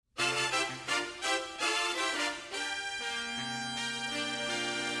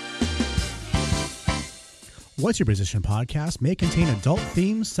What's Your Position podcast may contain adult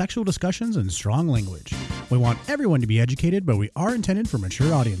themes, sexual discussions, and strong language. We want everyone to be educated, but we are intended for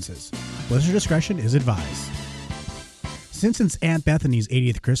mature audiences. Listener discretion is advised. Since it's Aunt Bethany's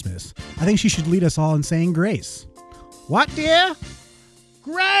 80th Christmas, I think she should lead us all in saying grace. What, dear?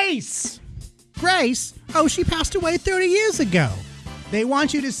 Grace! Grace? Oh, she passed away 30 years ago. They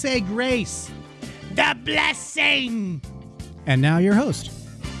want you to say grace. The blessing! And now your host,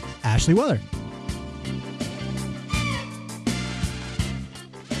 Ashley Weller.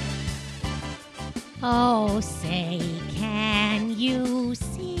 Oh, say, can you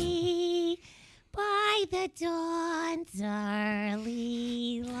see by the dawn's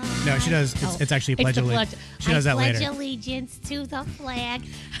early light? No, she does. It's actually Pledge Allegiance. She does that later. I pledge allegiance to the flag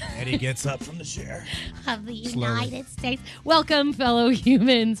Eddie gets up from the chair. of the United States. Welcome, fellow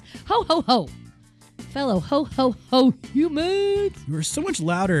humans. Ho, ho, ho. Fellow ho, ho, ho humans. You were so much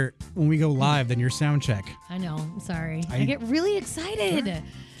louder when we go live than your sound check. I know. I'm sorry. I get really excited.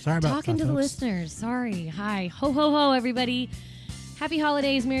 Sorry about talking to the listeners. Sorry. Hi. Ho, ho, ho, everybody. Happy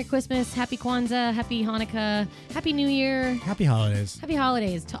holidays. Merry Christmas. Happy Kwanzaa. Happy Hanukkah. Happy New Year. Happy holidays. Happy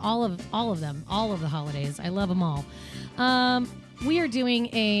holidays to all of them. All of the holidays. I love them all. We are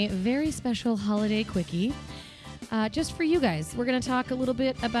doing a very special holiday quickie. Just for you guys. We're going to talk a little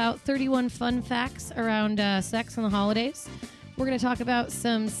bit about 31 fun facts around sex on the holidays. We're going to talk about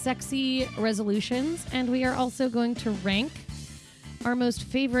some sexy resolutions. And we are also going to rank our most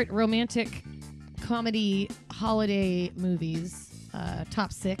favorite romantic comedy holiday movies,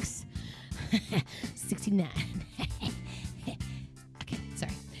 top 6. 69. Okay,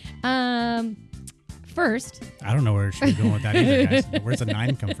 sorry. First. I don't know where she's going with that either, guys. Where's the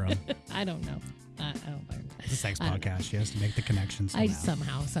 9 come from? I don't know. It's a sex podcast. She has to make the connections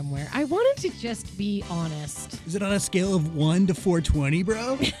somehow. Somewhere. I wanted to just be honest. Is it on a scale of 1 to 420,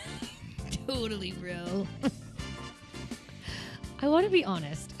 bro? Totally, bro. I want to be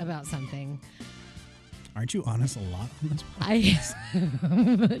honest about something. Aren't you honest a lot on this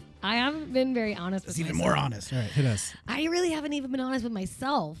podcast? I haven't been very honest with It's even myself. more honest. All right, hit us. I really haven't even been honest with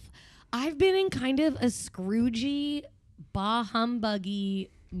myself. I've been in kind of a Scroogey, bah humbuggy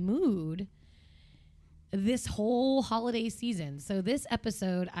mood this whole holiday season. So this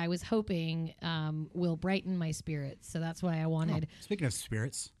episode, I was hoping will brighten my spirits. So that's why I wanted... Speaking of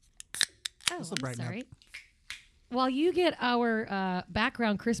spirits. I'm sorry. While you get our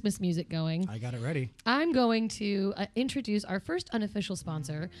background Christmas music going, I got it ready. I'm going to introduce our first unofficial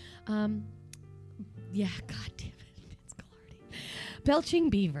sponsor. God damn it, Vince Gilardi. Belching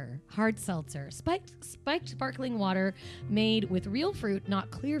Beaver Hard Seltzer, spiked sparkling water made with real fruit, not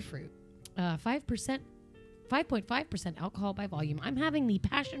clear fruit. 5.5% alcohol by volume. I'm having the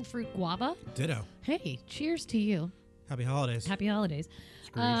passion fruit guava. Ditto. Hey, cheers to you. Happy holidays. Happy holidays.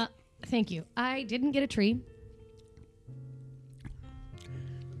 Thank you. I didn't get a tree.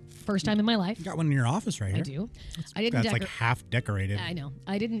 First time in my life. You got one in your office right here. I do. That's like half decorated. I know.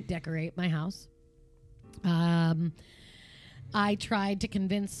 I didn't decorate my house. I tried to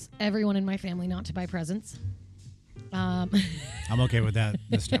convince everyone in my family not to buy presents. I'm okay with that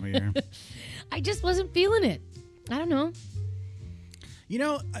this time of year. I just wasn't feeling it. I don't know. You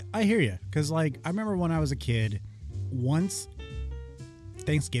know, I hear you. Because, like, I remember when I was a kid, once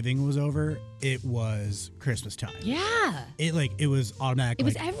Thanksgiving was over, it was Christmas time. Yeah. It was automatic. It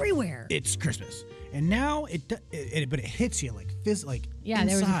was everywhere. It's Christmas. And now but it hits you like inside. There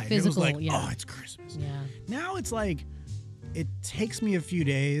was a physical, it was like, oh, it's Christmas. Yeah. Now it's like, it takes me a few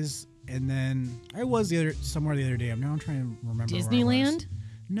days, and then I was somewhere the other day. I'm trying to remember. Disneyland?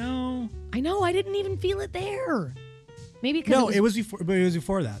 No. I know. I didn't even feel it there. Maybe because it was before. But it was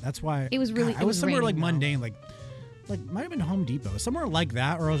before that. That's why it was really. God, I was somewhere raining, like mundane, like might have been Home Depot, somewhere like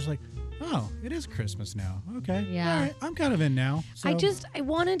that, where I was like, oh, it is Christmas now. Okay. Yeah. All right. I'm kind of in now. So. I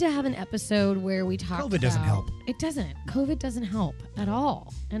wanted to have an episode where we talk. COVID doesn't help. It doesn't. COVID doesn't help at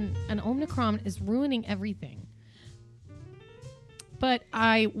all, and Omicron is ruining everything. But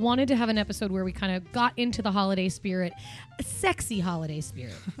I wanted to have an episode where we kind of got into the holiday spirit, a sexy holiday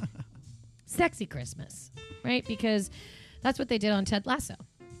spirit, sexy Christmas, right? Because that's what they did on Ted Lasso.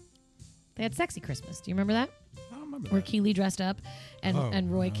 They had sexy Christmas. Do you remember that? I don't remember Where that. Keely dressed up,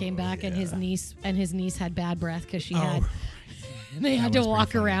 and Roy came back, and his niece had bad breath because she had. And they had to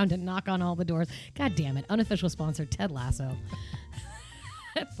walk around and knock on all the doors. God damn it! Unofficial sponsor Ted Lasso.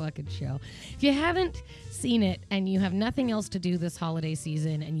 That fucking show. If you haven't seen it and you have nothing else to do this holiday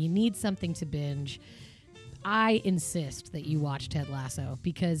season and you need something to binge, I insist that you watch Ted Lasso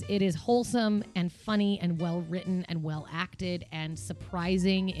because it is wholesome and funny and well written and well acted and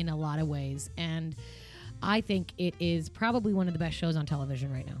surprising in a lot of ways. And I think it is probably one of the best shows on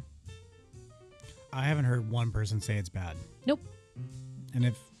television right now. I haven't heard one person say it's bad. Nope. And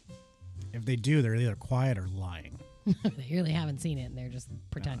if they do, they're either quiet or lying. They really haven't seen it, and they're just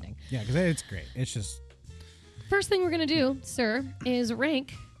pretending. Yeah, because it's great. It's just... First thing we're going to do, sir, is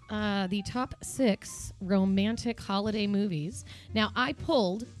rank the top 6 romantic holiday movies. Now, I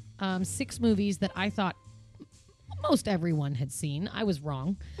pulled 6 movies that I thought most everyone had seen. I was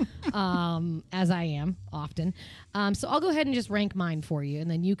wrong, as I am often. So I'll go ahead and just rank mine for you,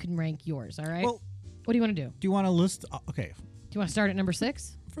 and then you can rank yours, all right? Well, what do you want to do? do you want to list... okay. Do you want to start at number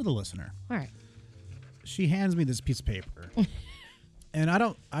 6? For the listener. All right. She hands me this piece of paper. And I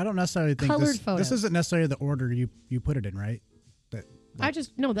don't necessarily think Colored this photos. isn't necessarily the order you put it in, right?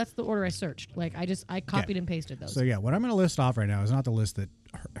 No, that's the order I searched. Like I copied and pasted those. So yeah, what I'm going to list off right now is not the list that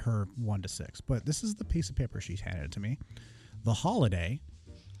her 1 to 6, but this is the piece of paper she's handed to me. The Holiday,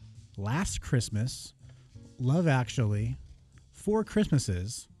 Last Christmas, Love Actually, 4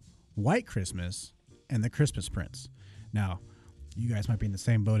 Christmases, White Christmas, and The Christmas Prince. Now, you guys might be in the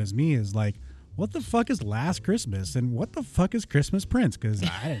same boat as me, is like, what the fuck is Last Christmas and what the fuck is Christmas Prince? Because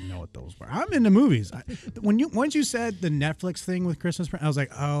I didn't know what those were. I'm into movies. Once you said the Netflix thing with Christmas Prince, I was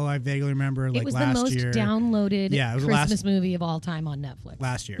like, oh, I vaguely remember like last year. It was the most downloaded it was Christmas movie of all time on Netflix.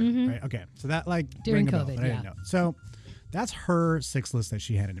 Last year, right? Okay, so that like during rang a bell, COVID, but I didn't know. So that's her 6 list that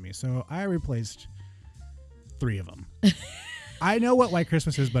she handed to me. So I replaced 3 of them. I know what White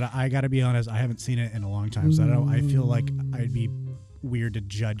Christmas is, but I got to be honest, I haven't seen it in a long time, so I feel like I'd be weird to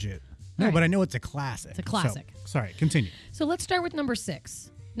judge it. No, right. But I know it's a classic. It's a classic. So, sorry, continue. So let's start with number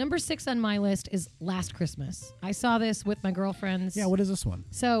 6. Number 6 on my list is Last Christmas. I saw this with my girlfriends. Yeah, what is this one?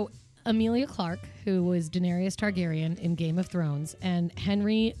 So Emilia Clarke, who was Daenerys Targaryen in Game of Thrones, and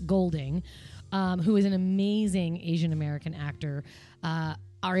Henry Golding, who is an amazing Asian American actor,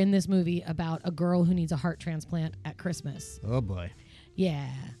 are in this movie about a girl who needs a heart transplant at Christmas. Oh boy. Yeah.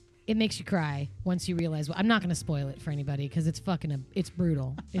 It makes you cry once you realize. Well, I'm not going to spoil it for anybody because it's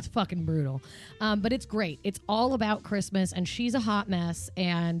brutal. It's fucking brutal. But it's great. It's all about Christmas, and she's a hot mess,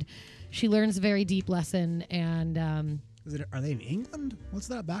 and she learns a very deep lesson. And are they in England? What's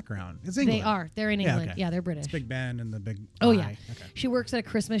that background? It's England. they are. They're in England. Okay. Yeah, they're British. It's Big Ben and the big. Oh eye. yeah. Okay. She works at a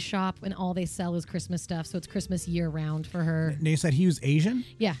Christmas shop, and all they sell is Christmas stuff. So it's Christmas year round for her. They said he was Asian.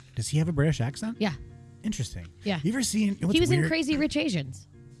 Yeah. Does he have a British accent? Yeah. Interesting. Yeah. You ever seen? He was weird? in Crazy Rich Asians.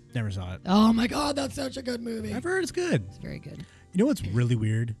 Never saw it. Oh my God, that's such a good movie. I've heard it's good. It's very good. You know what's really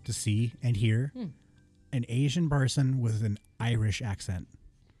weird to see and hear? An Asian person with an Irish accent.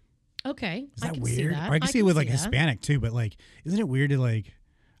 Okay. Is that I can weird? See that. Or I can see it with like that. Hispanic too, but like, isn't it weird to like?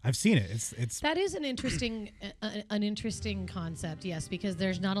 I've seen it. It's That is an interesting concept, yes, because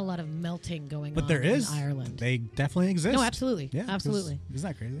there's not a lot of melting going on there is in Ireland. They definitely exist. No, absolutely. Yeah, absolutely. Isn't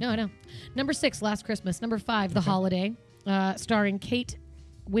that crazy? No, I know. Number 6, Last Christmas. Number 5, The Holiday, starring Kate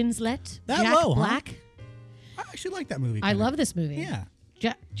Winslet, That Jack low, huh? Black. I actually like that movie. I kinda. love this movie. Yeah.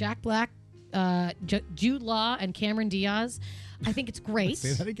 Jack Black, Jude Law, and Cameron Diaz. I think it's great.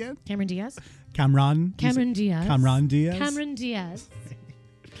 Say that again. Cameron Diaz. Cameron Diaz. Cameron Diaz. Cameron Diaz.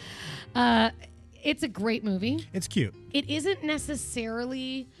 It's a great movie. It's cute. It isn't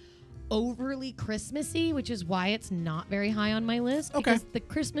necessarily overly Christmassy, which is why it's not very high on my list. Okay. Because the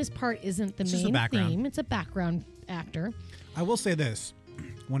Christmas part isn't the It's just a main background. theme. It's a background actor. I will say this: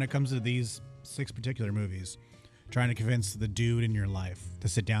 when it comes to these 6 particular movies, trying to convince the dude in your life to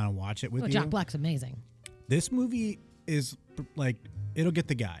sit down and watch it with you. Jack Black's amazing. This movie is like it'll get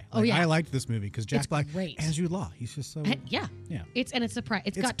the guy. Oh, Like, yeah. I liked this movie because Jack It's Black great. and Jude Law. He's just so Yeah. yeah. It's surprise.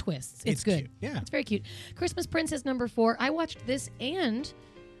 It's got twists. It's good. cute. Yeah. It's very cute. Christmas Prince is number 4. I watched this and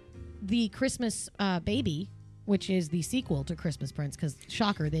the Christmas Baby, which is the sequel to Christmas Prince, because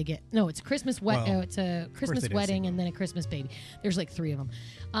shocker, it's Christmas Well, it's a Christmas they did a wedding sequel. and then a Christmas Baby. There's like 3 of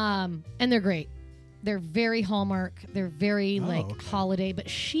them, and they're great. They're very Hallmark. They're very holiday. But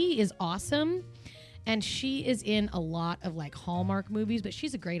she is awesome, and she is in a lot of like Hallmark movies. But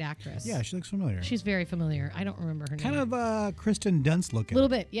she's a great actress. Yeah, she looks familiar. She's very familiar. I don't remember her kind name. of Kristen Dunst looking. A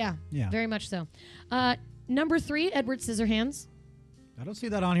little bit, yeah. Yeah. Very much so. Number 3, Edward Scissorhands. I don't see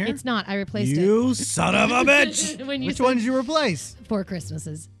that on here. It's not. I replaced You son of a bitch! When you Which said- one did you replace? it 4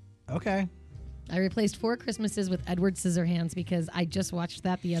 Christmases. Okay. I replaced 4 Christmases with Edward Scissorhands because I just watched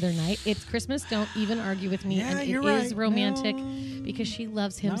that the other night. It's Christmas. Don't even argue with me. Yeah, and it you're is right. romantic No. because she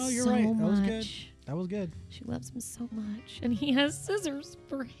loves him No, you're so right. That was much. good. That was good. She loves him so much, and he has scissors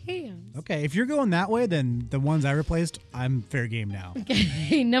for hands. Okay, if you're going that way, then the ones I replaced, I'm fair game now.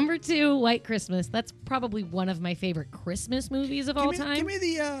 Okay, number 2, White Christmas. That's probably one of my favorite Christmas movies of all time. Give me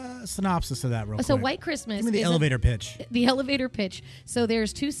the synopsis of that real quick. So White Christmas. Give me the elevator pitch. The elevator pitch. So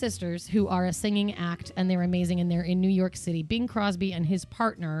there's 2 sisters who are a singing act, and they're amazing, and they're in New York City. Bing Crosby and his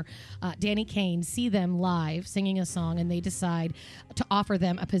partner, Danny Kaye, see them live singing a song, and they decide to offer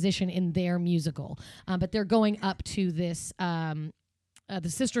them a position in their musical. But they're going up to this, the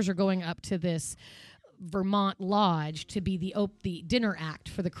sisters are going up to this Vermont lodge to be the dinner act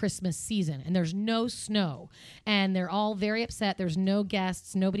for the Christmas season, and there's no snow, and they're all very upset. There's no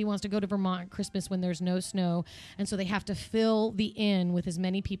guests. Nobody wants to go to Vermont at Christmas when there's no snow, and so they have to fill the inn with as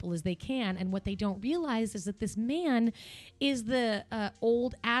many people as they can. And what they don't realize is that this man is the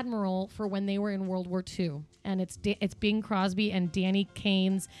old admiral for when they were in World War II, and it's Bing Crosby and Danny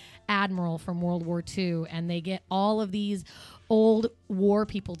Kaye's admiral from World War II, and they get all of these old war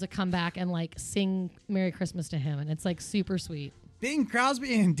people to come back and like sing Merry Christmas to him, and it's like super sweet. Bing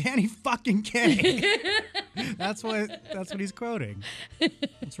Crosby and Danny fucking Kaye. That's what he's quoting.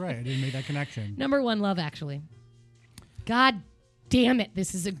 That's right. I didn't make that connection. Number 1, Love Actually. God damn it,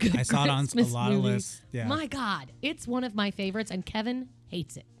 this is a good Christmas movie. I saw it on a lot of lists. Yeah. My God, it's one of my favorites, and Kevin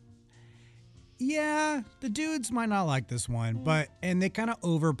hates it. Yeah, the dudes might not like this one, and they kind of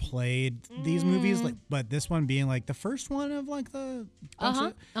overplayed these movies, but this one being like the first one of like the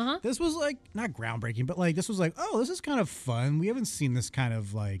this was like not groundbreaking, but like this was like, oh, this is kind of fun. We haven't seen this kind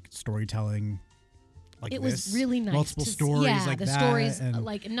of like storytelling like it this. Was really nice. Multiple stories like the that. Stories and,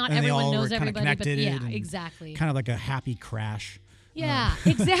 like not and everyone knows were everybody, but yeah, and exactly. Kind of like a happy crash. Yeah,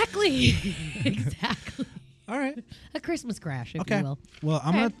 exactly. Exactly. All right. A Christmas crash, if okay. you will. Well,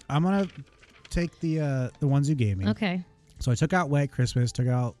 I'm gonna take the ones you gave me. Okay. So I took out White Christmas, took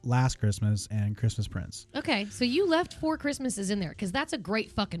out Last Christmas, and Christmas Prince. Okay, so you left 4 Christmases in there because that's a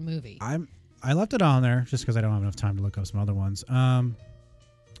great fucking movie. I left it on there just because I don't have enough time to look up some other ones. I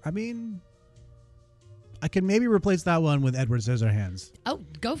mean, I could maybe replace that one with Edward Scissorhands. Oh,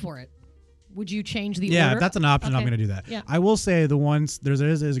 go for it. Would you change the order? Yeah, if that's an option, okay. I'm going to do that. Yeah. I will say the ones there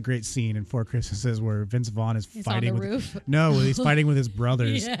is a great scene in 4 Christmases where Vince Vaughn is fighting on the roof. He's fighting with his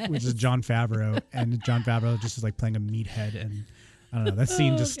brothers, Yes. which is Jon Favreau, and Jon Favreau just is like playing a meathead, and I don't know, that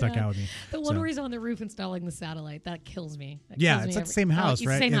scene just stuck out with me. The one where he's on the roof installing the satellite, that kills me. That kills it's me at the same house,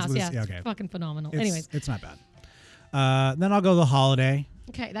 right? Same house, yeah. Okay. It's fucking phenomenal. Anyways, it's not bad. Then I'll go The Holiday.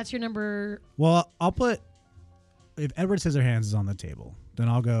 Okay, that's your number. Well, I'll put if Edward Scissorhands is on the table, then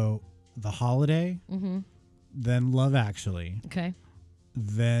I'll go The Holiday, then Love Actually, okay,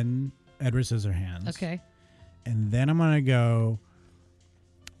 then Edward Scissorhands, okay, and then I'm gonna go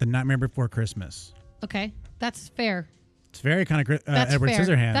The Nightmare Before Christmas. Okay, that's fair. It's very kind of Edward fair.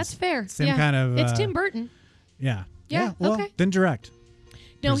 Scissorhands. That's fair. Same kind of. It's Tim Burton. Yeah. Yeah. Well, okay. then direct.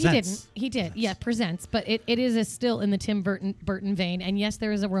 No, Presents. he didn't. He did. Presents. Yeah, presents. But it is still in the Tim Burton vein. And yes,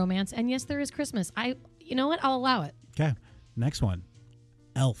 there is a romance. And yes, there is Christmas. You know what? I'll allow it. Okay. Next one.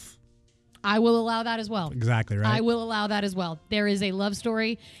 Elf. I will allow that as well. Exactly, right? I will allow that as well. There is a love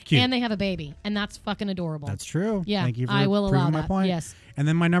story, Cute. and they have a baby, and that's fucking adorable. That's true. Yeah, Thank you for I will proving allow my that. point. Yes. And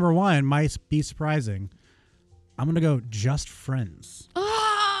then my number 1 might be surprising. I'm going to go Just Friends.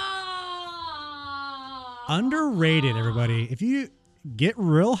 Underrated, everybody. If you get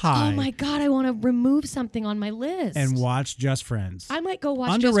real high. Oh my God, I want to remove something on my list. And watch Just Friends. I might go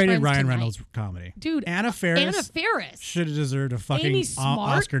watch Underrated Just Friends Ryan tonight. Reynolds comedy. Dude, Anna Faris should have deserved a fucking Amy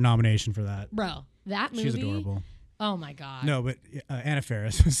Smart? Oscar nomination for that. Bro, that movie. She's adorable. Oh my God. No, but Anna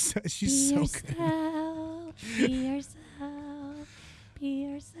Faris, she's so good. Be yourself. Be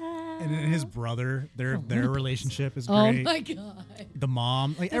yourself. And then his brother, their relationship is great. Oh my God. The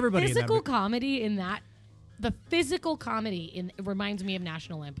mom, like everybody. Physical in that comedy in that. The physical comedy it reminds me of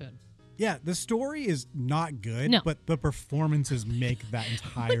National Lampoon. Yeah, the story is not good, No. but the performances make that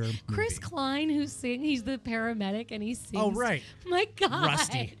entire movie. Chris Klein, he's the paramedic, and he sings. Oh, right. My God.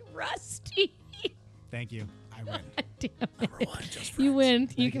 Rusty. Thank you. I win. Damn Number it. 1, Just Friends. You win.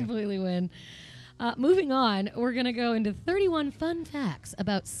 Thank You completely win. Moving on, we're going to go into 31 fun facts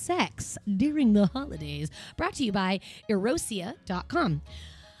about sex during the holidays, brought to you by Erosia.com.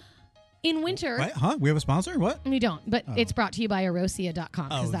 In winter... What? Huh? We have a sponsor? What? We don't, but it's brought to you by Erosia.com.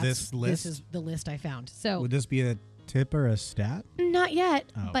 Oh, this list? is the list I found. So Would this be a tip or a stat? not yet,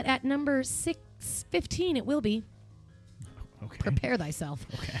 Oh. but at number 615 it will be. Okay. Prepare thyself.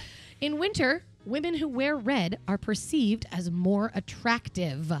 Okay. In winter, women who wear red are perceived as more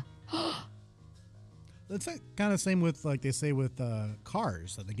attractive. That's kind of the same with, like they say with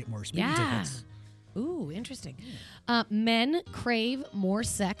cars, that they get more speeding tickets. Ooh, interesting. Men crave more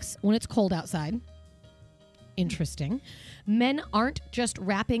sex when it's cold outside. Interesting. Men aren't just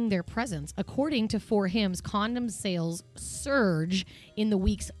wrapping their presents. According to 4Hims, condom sales surge in the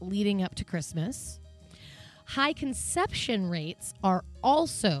weeks leading up to Christmas. High conception rates are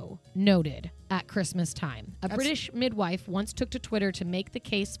also noted at Christmas time. A British midwife once took to Twitter to make the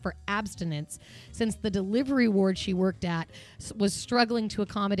case for abstinence since the delivery ward she worked at was struggling to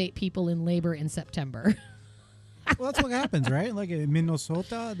accommodate people in labor in September. Well, that's what happens, right? Like in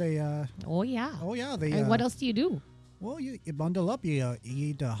Minnesota, they. Oh yeah. They. And what else do you do? Well, you bundle up. You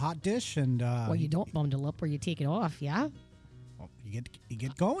eat a hot dish, and. Well, you don't bundle up, or you take it off. Yeah. Well, you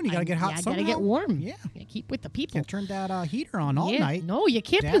get going. You gotta get hot. Yeah, somehow. gotta get warm. Yeah. You keep with the people. Can't turn that heater on all night. No, you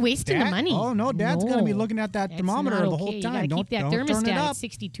can't be wasting the money. Oh no, Dad's gonna be looking at that That's thermometer not the whole okay. time. You gotta keep that don't turn thermostat it up. at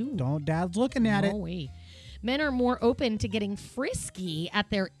 62. Don't Dad's looking at it. No way. Men are more open to getting frisky at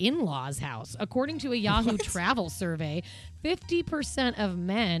their in-laws' house. According to a Yahoo travel survey, 50% of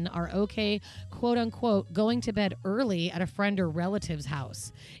men are okay, quote unquote, going to bed early at a friend or relative's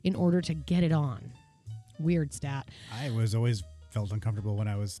house in order to get it on. Weird stat. I was always felt uncomfortable when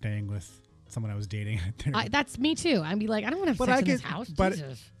I was staying with someone I was dating. That's me too. I'd be like, I don't want to have sex in this house. But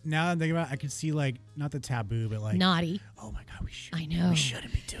Jesus. now I'm thinking about it, I could see like not the taboo, but like Naughty. Oh my God, I know. We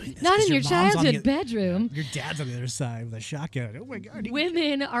shouldn't be doing this. Not 'cause in your mom's on childhood the- bedroom. Your dad's on the other side with a shotgun. Oh my God.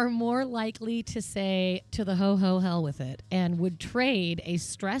 Women are more likely to say to the ho hell with it and would trade a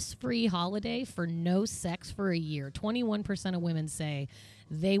stress-free holiday for no sex for a year. 21% of women say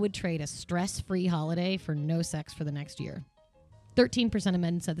they would trade a stress-free holiday for no sex for the next year. 13% of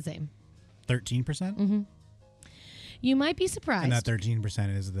men said the same. 13%? Mm-hmm. You might be surprised. And that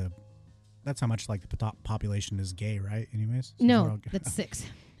 13% is that's how much like the population is gay, right? Anyways? No, that's 6.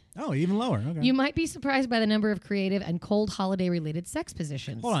 Oh, even lower. Okay. You might be surprised by the number of creative and cold holiday-related sex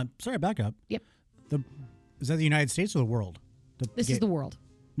positions. Hold on. Sorry, back up. Yep. Is that the United States or the world? This is the world.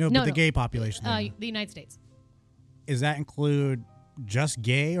 No, but the gay population. The United States. Does that include just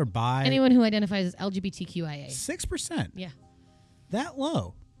gay or bi? Anyone who identifies as LGBTQIA. 6%? Yeah. That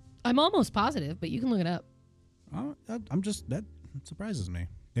low? I'm almost positive, but you can look it up. That surprises me.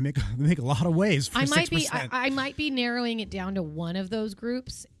 They make a lot of ways for 6%. I might be narrowing it down to one of those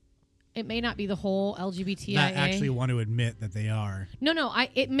groups. It may not be the whole LGBTIA. That actually want to admit that they are. No.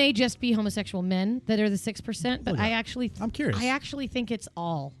 It may just be homosexual men that are the 6%, but I'm curious. I actually think it's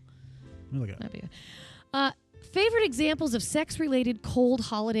all. Let me look it up. Favorite examples of sex-related cold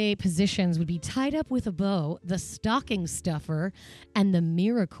holiday positions would be tied up with a bow, the stocking stuffer, and the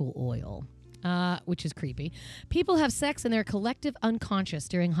miracle oil. Which is creepy. People have sex in their collective unconscious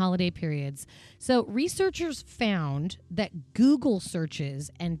during holiday periods. So researchers found that Google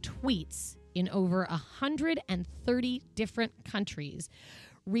searches and tweets in over 130 different countries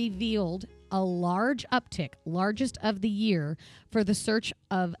revealed a large uptick, largest of the year, for the search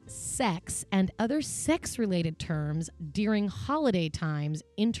of sex and other sex-related terms during holiday times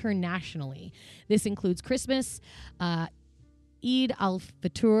internationally. This includes Christmas, Eid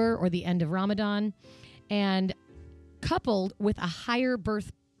al-Fitr, or the end of Ramadan, and coupled with a higher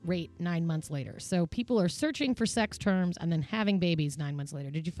birth rate 9 months later. So people are searching for sex terms and then having babies 9 months later.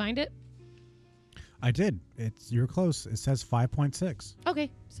 Did you find it? I did. You're close. It says 5.6.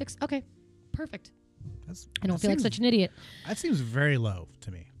 Okay, 6. Okay, perfect. I don't that feel like seems- such an idiot. That seems very low to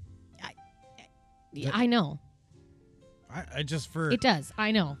me. I know. I just for It does.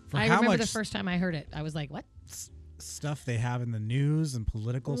 I know. For I how remember the much- first time I heard it. I was like, what? stuff they have in the news and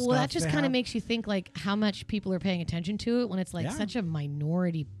political stuff. Well, that just they kind of have. makes you think like how much people are paying attention to it when it's like Yeah. such a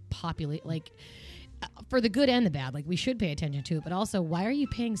minority population. Like for the good and the bad, like we should pay attention to it, but also why are you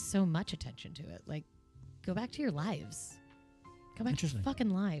paying so much attention to it? Like go back to your lives. Go back to your fucking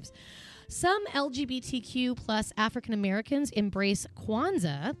lives. Some LGBTQ plus African Americans embrace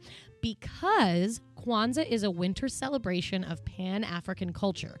Kwanzaa because Kwanzaa is a winter celebration of Pan-African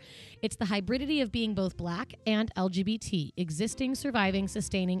culture. It's the hybridity of being both black and LGBT, existing, surviving,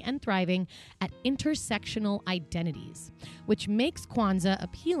 sustaining, and thriving at intersectional identities, which makes Kwanzaa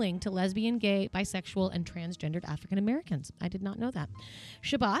appealing to lesbian, gay, bisexual, and transgendered African Americans. I did not know that.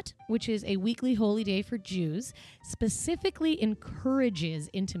 Shabbat, which is a weekly holy day for Jews, specifically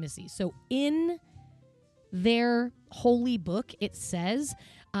encourages intimacy. So in their holy book, it says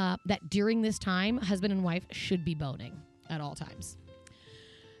that during this time, husband and wife should be boning at all times.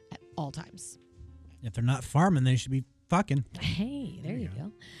 At all times. If they're not farming, they should be fucking. Hey, there you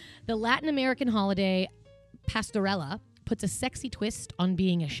go. The Latin American holiday Pastorela puts a sexy twist on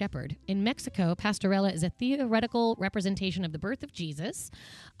being a shepherd. In Mexico, Pastorela is a theoretical representation of the birth of Jesus.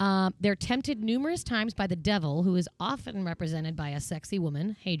 They're tempted numerous times by the devil, who is often represented by a sexy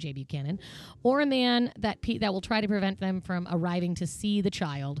woman, hey Jay Buchanan, or a man that will try to prevent them from arriving to see the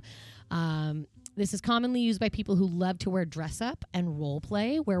child. This is commonly used by people who love to wear dress up and role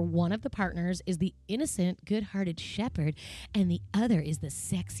play, where one of the partners is the innocent, good-hearted shepherd and the other is the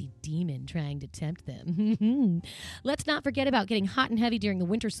sexy demon trying to tempt them. Let's not forget about getting hot and heavy during the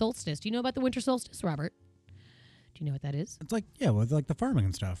winter solstice. Do you know about the winter solstice, Robert? Do you know what that is? It's like, with like the farming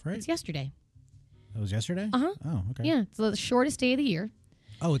and stuff, right? It's yesterday. It was yesterday? Uh-huh. Oh, okay. Yeah, it's the shortest day of the year.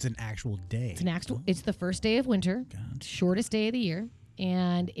 Oh, it's an actual day. It's the first day of winter, shortest day of the year.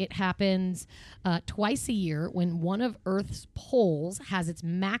 And it happens twice a year when one of Earth's poles has its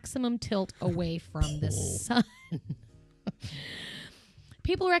maximum tilt away from the sun.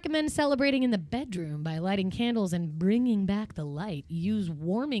 People recommend celebrating in the bedroom by lighting candles and bringing back the light. Use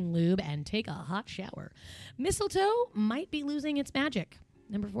warming lube and take a hot shower. Mistletoe might be losing its magic.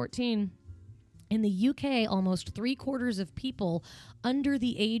 Number 14. In the UK, almost 3/4 of people under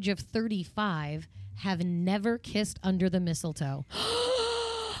the age of 35 have never kissed under the mistletoe.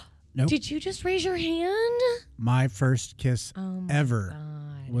 Nope. Did you just raise your hand? My first kiss ever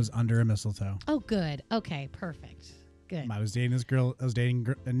was under a mistletoe. Oh, good. Okay, perfect. Good. I was dating this girl. I was dating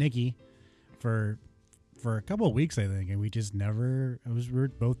Nikki for a couple of weeks, I think, and we just never. We were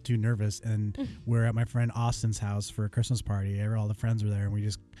both too nervous, and we're at my friend Austin's house for a Christmas party. All the friends were there, and we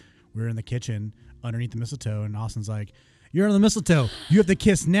were in the kitchen underneath the mistletoe, and Austin's like, "You're on the mistletoe. You have to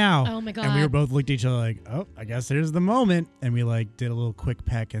kiss now." Oh my God. And we were both looked at each other like, "Oh, I guess there's the moment." And we like did a little quick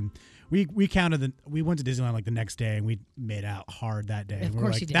peck, and we counted we went to Disneyland like the next day, and we made out hard that day. Of we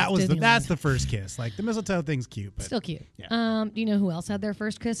course like, you did. That's the first kiss. Like the mistletoe thing's cute, but still cute. Yeah. Do you know who else had their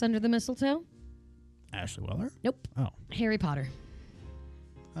first kiss under the mistletoe? Ashley Weller? Nope. Oh. Harry Potter.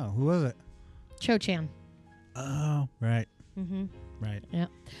 Oh, who was it? Cho Chan. Oh, right. Mm-hmm. Right. Yeah.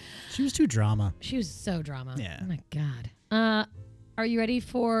 She was too drama. She was so drama. Yeah. Oh my God. Are you ready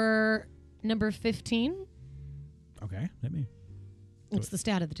for number 15? Okay, hit me. It's the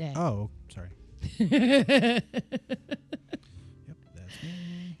stat of the day. Oh, sorry. Yep, that's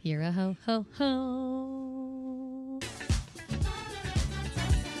me. You're a ho ho ho.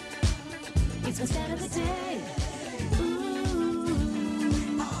 It's the stat of the day. Ooh.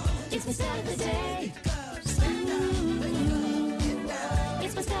 It's the stat of the day. Ooh.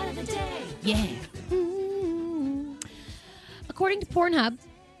 It's the stat of the day. Yeah. Ooh. According to Pornhub,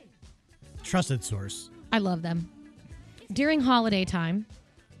 Trusted source. I love them. During holiday time,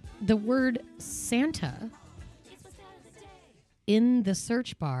 the word Santa in the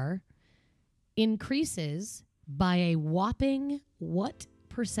search bar increases by a whopping what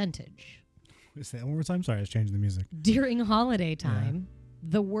percentage? Say that one more time. Sorry, I was changing the music. During holiday time,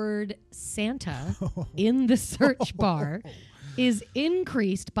 the word Santa in the search bar is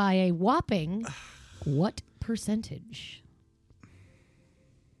increased by a whopping what percentage?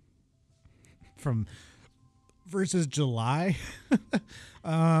 From versus July.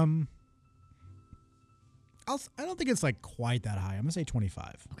 I don't think it's like quite that high. I'm gonna say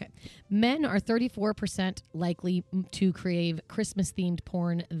 25. Okay. Men are 34% likely to crave Christmas-themed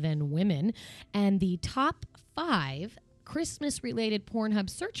porn than women. And the top 5 Christmas-related Pornhub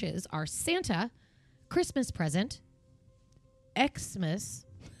searches are Santa, Christmas present, Xmas.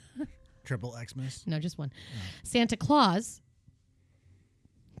 Triple Xmas. No, just one. Oh. Santa Claus.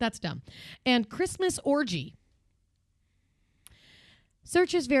 That's dumb. And Christmas orgy.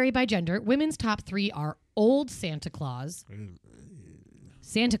 Searches vary by gender. Women's top 3 are old Santa Claus,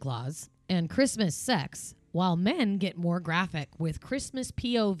 and Christmas sex, while men get more graphic with Christmas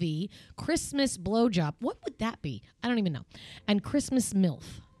POV, Christmas blowjob. What would that be? I don't even know. And Christmas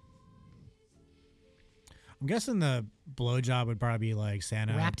MILF. I'm guessing the blowjob would probably be like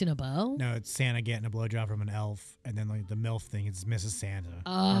Santa wrapped in a bow. No, it's Santa getting a blowjob from an elf, and then like the MILF thing is Mrs. Santa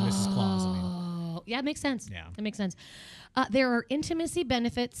or Mrs. Claus. I mean. Yeah, it makes sense. Yeah, it makes sense. There are intimacy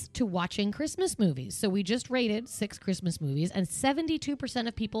benefits to watching Christmas movies. So we just rated 6 Christmas movies, and 72%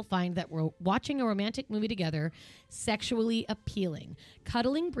 of people find that watching a romantic movie together sexually appealing.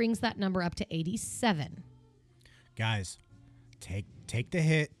 Cuddling brings that number up to 87. Guys, take the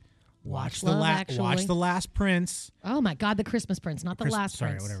hit. Watch the Last Prince. Oh my God, the Christmas Prince, not the Last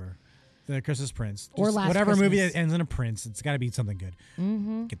Prince. Sorry, whatever. The Christmas Prince. Or Last whatever Christmas. Movie that ends in a prince, it's got to be something good.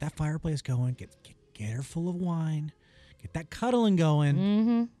 Mm-hmm. Get that fireplace going. Get her full of wine. Get that cuddling going.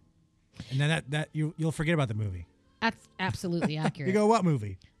 Mm-hmm. And then that you'll forget about the movie. That's absolutely accurate. You go, what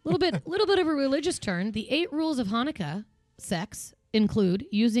movie? little bit of a religious turn. The 8 rules of Hanukkah sex include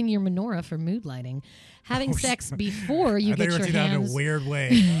using your menorah for mood lighting, having sex before you get your hands. In a weird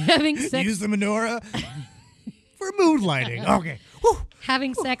way. Having sex. Use the menorah for mood lighting. Okay. Whew.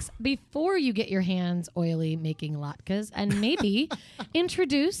 Having sex before you get your hands oily making latkes, and maybe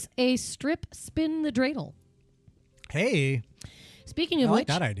introduce a strip spin the dreidel. Hey. Speaking of I which,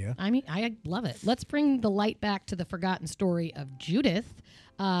 like that idea. I mean, I love it. Let's bring the light back to the forgotten story of Judith.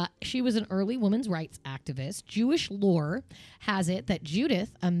 She was an early women's rights activist. Jewish lore has it that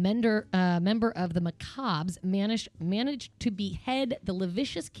Judith, a member of the Maccabees, managed to behead the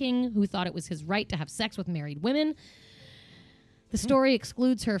lascivious king who thought it was his right to have sex with married women. The story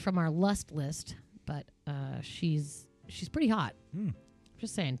excludes her from our lust list, but she's pretty hot.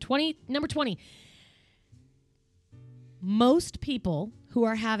 Just saying. Number 20. Most people who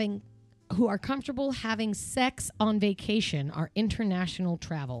are comfortable having sex on vacation are international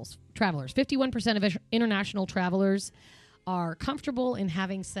travelers. 51% of international travelers are comfortable in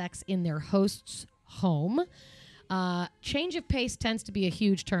having sex in their host's home. Change of pace tends to be a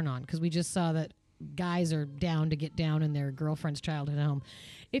huge turn on because we just saw that guys are down to get down in their girlfriend's childhood home.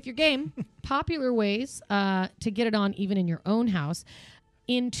 If you're game, popular ways to get it on even in your own house.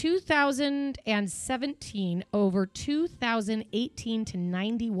 In 2017, over 2,018 to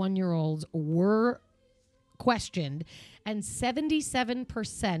 91-year-olds were questioned, and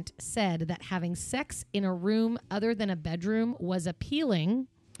 77% said that having sex in a room other than a bedroom was appealing.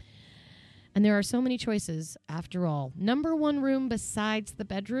 And there are so many choices, after all. Number one room besides the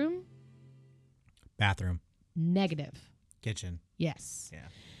bedroom? Bathroom. Negative. Kitchen. Yes. Yeah.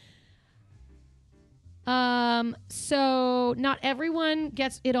 So not everyone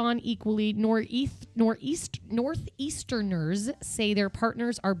gets it on equally. Northeasterners say their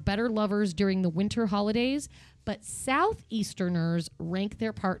partners are better lovers during the winter holidays, but Southeasterners rank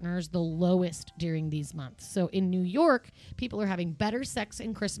their partners the lowest during these months. So in New York, people are having better sex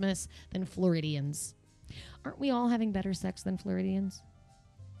in Christmas than Floridians. Aren't we all having better sex than Floridians?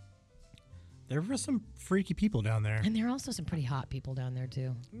 There were some freaky people down there. And there are also some pretty hot people down there,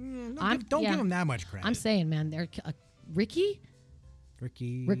 too. Don't give them that much credit. I'm saying, man, they're Ricky?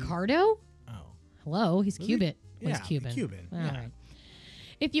 Ricky. Ricardo? Oh. Hello, he's Cuban. Yeah, he's Cuban. Cuban. All yeah. right.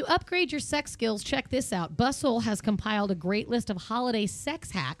 If you upgrade your sex skills, check this out. Bustle has compiled a great list of holiday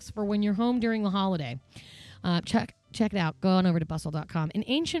sex hacks for when you're home during the holiday. Check it out. Go on over to bustle.com. In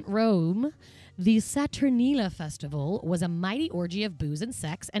ancient Rome, the Saturnalia festival was a mighty orgy of booze and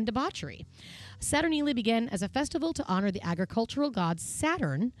sex and debauchery. Saturnalia began as a festival to honor the agricultural god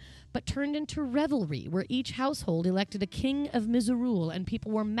Saturn, but turned into revelry, where each household elected a king of Misrule, and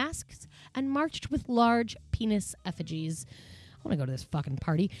people wore masks and marched with large penis effigies. I want to go to this fucking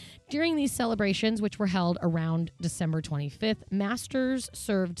party. During these celebrations, which were held around December 25th, masters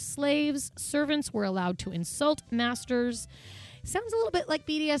served slaves. Servants were allowed to insult masters. Sounds a little bit like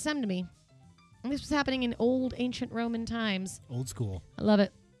BDSM to me. And this was happening in old ancient Roman times. Old school. I love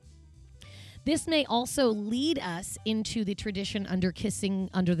it. This may also lead us into the tradition under kissing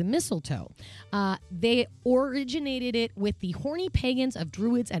under the mistletoe. They originated it with the horny pagans of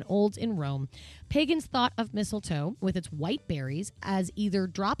Druids and Olds in Rome. Pagans thought of mistletoe with its white berries as either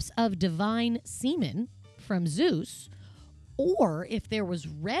drops of divine semen from Zeus, or if there was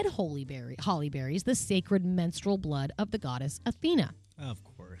red holly berries, the sacred menstrual blood of the goddess Athena. Of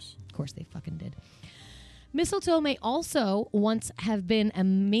course. Of course they fucking did. Mistletoe may also once have been a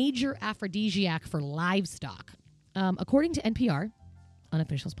major aphrodisiac for livestock. According to NPR,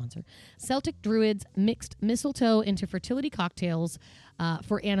 unofficial sponsor, Celtic Druids mixed mistletoe into fertility cocktails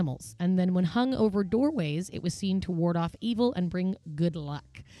for animals. And then when hung over doorways, it was seen to ward off evil and bring good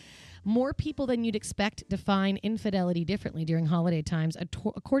luck. More people than you'd expect define infidelity differently during holiday times.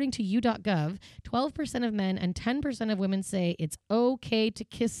 According to U.gov, 12% of men and 10% of women say it's okay to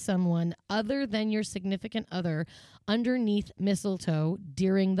kiss someone other than your significant other underneath mistletoe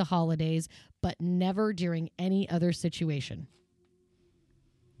during the holidays, but never during any other situation.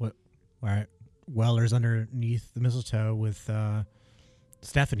 What? All right. Weller's underneath the mistletoe with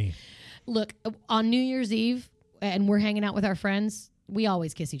Stephanie. Look, on New Year's Eve, and we're hanging out with our friends, we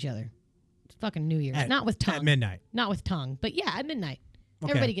always kiss each other. It's fucking New Year's. Not with tongue. At midnight. Not with tongue. But yeah, at midnight.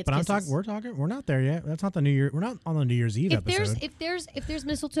 Okay. Everybody gets kisses. But we're not there yet. That's not the New Year. We're not on the New Year's Eve episode. If there's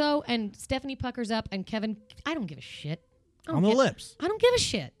mistletoe and Stephanie puckers up and Kevin, I don't give a shit. On the lips. I don't give a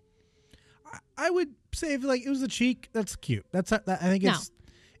shit. I would say if like it was the cheek, that's cute. I think it's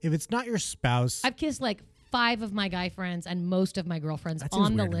if it's not your spouse. I've kissed like 5 of my guy friends and most of my girlfriends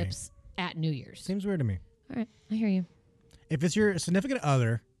on the lips at New Year's. Seems weird to me. All right, I hear you. If it's your significant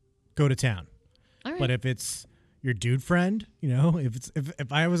other, go to town. All right. But if it's your dude friend,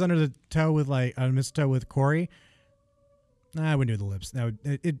 if I was under the toe with like a mistletoe with Corey, I wouldn't do the lips. That would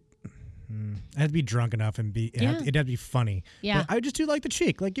I had to be drunk enough and it'd have to be funny. Yeah. But I would just do like the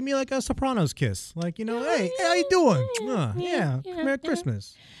cheek, like give me like a Sopranos kiss, like hey, how you doing? Merry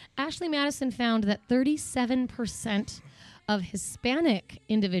Christmas. Ashley Madison found that 37% of Hispanic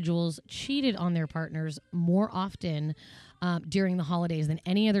individuals cheated on their partners more often during the holidays than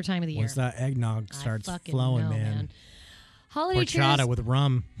any other time of the year. Once that eggnog starts flowing, man. Holiday horchata cheer with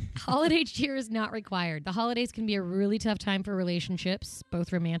rum. Holiday cheer is not required. The holidays can be a really tough time for relationships,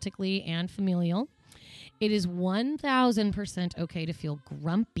 both romantically and familial. It is 1,000% okay to feel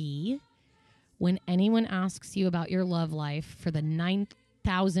grumpy when anyone asks you about your love life for the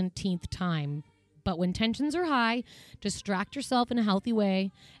 9,000th time. But when tensions are high, distract yourself in a healthy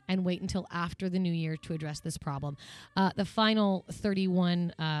way and wait until after the new year to address this problem. The final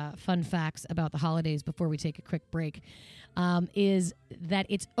 31 fun facts about the holidays before we take a quick break is that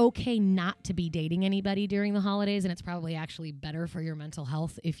it's okay not to be dating anybody during the holidays, and it's probably actually better for your mental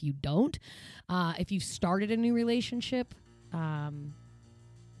health if you don't. If you've started a new relationship, we're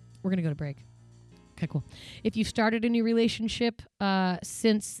going to go to break. Okay, cool. If you've started a new relationship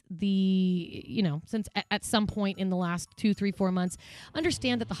since at some point in the last 2, 3, 4 months,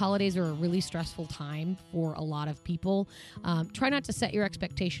 understand that the holidays are a really stressful time for a lot of people. Try not to set your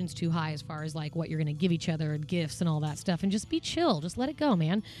expectations too high as far as like what you're going to give each other and gifts and all that stuff, and just be chill. Just let it go,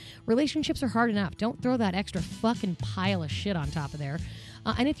 man. Relationships are hard enough. Don't throw that extra fucking pile of shit on top of there.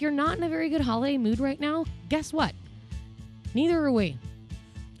 And if you're not in a very good holiday mood right now, guess what? Neither are we.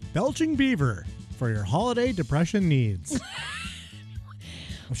 Belching Beaver. For your holiday depression needs.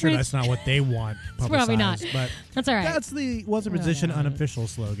 I'm sure that's not what they want publicized. Probably not. But that's all right. That's the What's a Position unofficial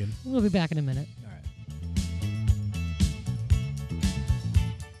slogan. We'll be back in a minute. All right.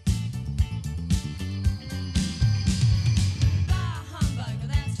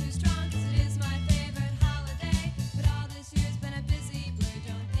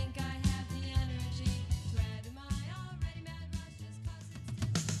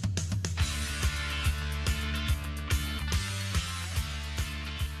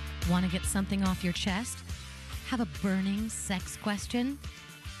 Want to get something off your chest? Have a burning sex question?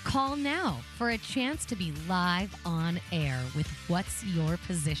 Call now for a chance to be live on air with What's Your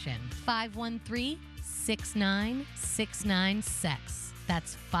Position? 513-6969-SEX.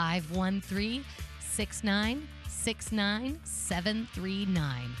 That's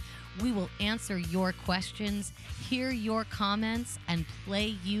 513-6969-739. We will answer your questions, hear your comments, and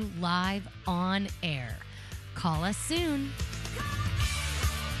play you live on air. Call us soon.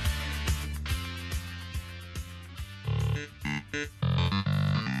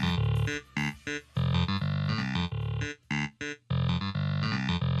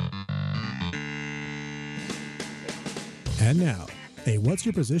 And now, a What's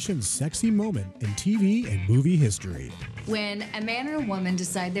Your Position sexy moment in TV and movie history. When a man or a woman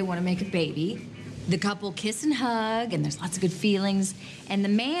decide they want to make a baby, the couple kiss and hug, and there's lots of good feelings, and the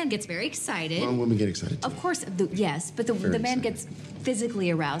man gets very excited. Well, women get excited too. Of course, yes, but the man gets physically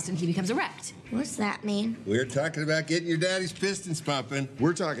aroused and he becomes erect. What's that mean? We're talking about getting your daddy's pistons pumping.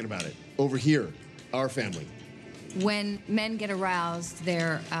 We're talking about it. Over here. Our family. When men get aroused,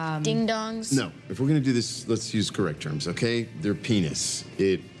 they're, Ding-dongs? No. If we're going to do this, let's use correct terms, okay? Their penis.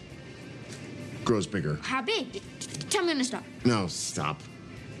 It grows bigger. How big? Tell me when to stop. No, stop.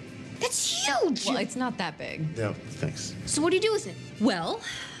 That's huge! well, it's not that big. Yeah, thanks. So what do you do with it? Well,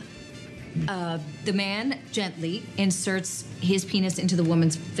 the man gently inserts his penis into the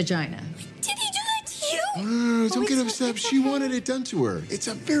woman's vagina. Did he do that to you? Don't get upset. She wanted it done to her. It's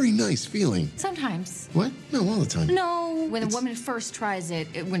a very nice feeling. Sometimes. What? No, all the time. No, when a woman first tries it,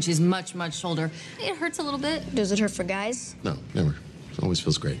 when she's much, much older, it hurts a little bit. Does it hurt for guys? No, never. It always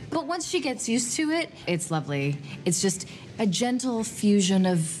feels great. But once she gets used to it, it's lovely. It's just a gentle fusion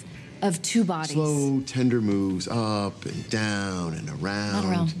of two bodies. Slow, tender moves up and down and around. Not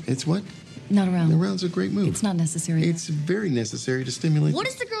around. It's what? Not around. Around's a great move. It's not necessary. It's very necessary to stimulate. What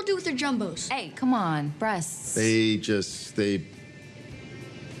does the girl do with her jumbos? Hey, come on, breasts. They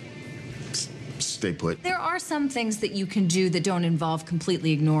stay put. There are some things that you can do that don't involve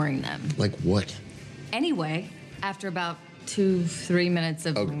completely ignoring them. Like what? Anyway, after about 2-3 minutes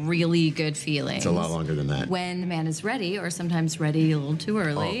of really good feelings. It's a lot longer than that. When the man is ready, or sometimes ready a little too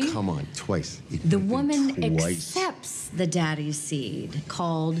early. Oh, come on. Twice. The woman Twice. accepts the daddy's seed,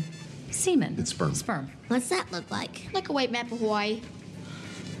 called semen. It's sperm. Sperm. What's that look like? Like a white map of Hawaii.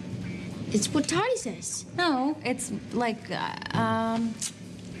 It's what Toddy says. No, it's like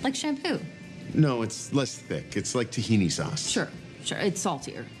shampoo. No, it's less thick. It's like tahini sauce. Sure. It's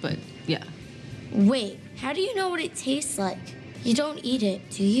saltier, but yeah. Wait, how do you know what it tastes like? You don't eat it,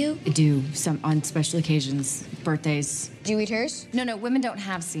 do you? I do, some on special occasions, birthdays. Do you eat hers? No, women don't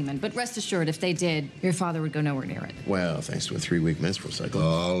have semen, but rest assured, if they did, your father would go nowhere near it. Well, thanks to a 3-week menstrual cycle.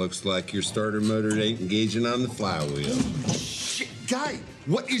 Oh, looks like your starter motor ain't engaging on the flywheel. Shit, Guy,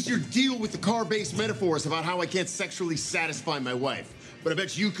 what is your deal with the car-based metaphors about how I can't sexually satisfy my wife? But I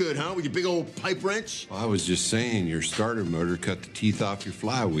bet you could, huh, with your big old pipe wrench? Well, I was just saying your starter motor cut the teeth off your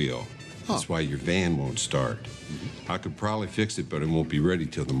flywheel. That's why your van won't start. I could probably fix it, but it won't be ready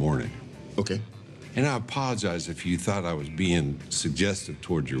till the morning. Okay. And I apologize if you thought I was being suggestive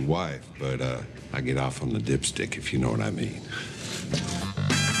towards your wife, but I get off on the dipstick, if you know what I mean.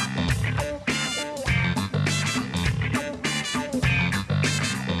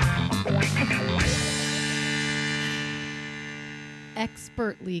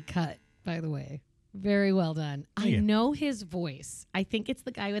 Expertly cut, by the way. Very well done. Yeah. I know his voice. I think it's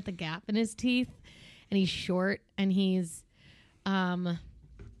the guy with the gap in his teeth, and he's short, and he's, oh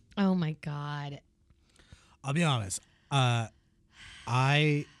my God. I'll be honest.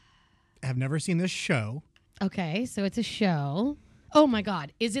 I have never seen this show. Okay, so it's a show. Oh my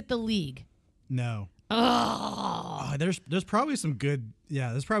God. Is it The League? No. Oh. There's probably some good.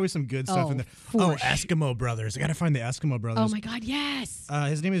 Yeah, there's probably some good stuff in there. for Eskimo Brothers. I gotta find the Eskimo Brothers. Oh my God, yes.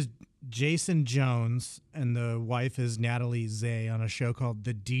 His name is Jason Jones, and the wife is Natalie Zay on a show called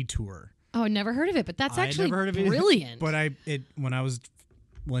The Detour. Oh, never heard of it, but that's actually never heard of it, brilliant. But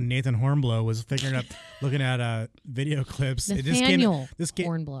when Nathan Hornblow was figuring up, looking at video clips, Nathaniel this came,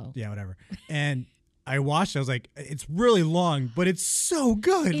 Hornblow. Yeah, whatever. And I watched it. I was like, it's really long, but it's so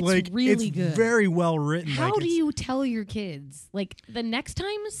good. It's really it's good. Very well written. How do you tell your kids? Like the next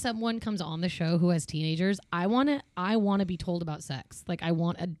time someone comes on the show who has teenagers, I want to be told about sex. Like I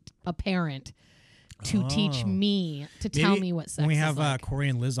want a parent to teach me, to tell me what sex when we is have like. Corey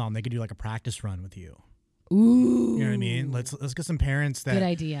and Liz on, they could do like a practice run with you. Ooh. You know what I mean? Let's get some parents that Good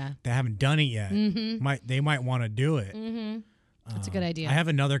idea. that haven't done it yet. They might want to do it. That's a good idea. I have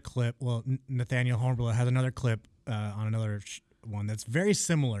another clip. Well, Nathaniel Hornblow has another clip on another one that's very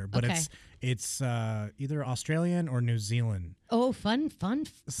similar, but Okay. it's either Australian or New Zealand. Oh, fun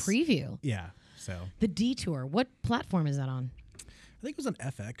preview. Yeah. So The Detour. What platform is that on? I think it was an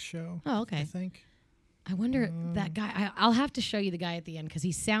FX show. Oh, okay. I think. I wonder that guy. I'll have to show you the guy at the end because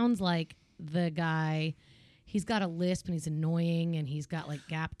he sounds like the guy. He's got a lisp and he's annoying and he's got like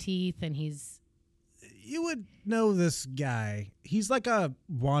gap teeth and he's. You would know this guy. He's like a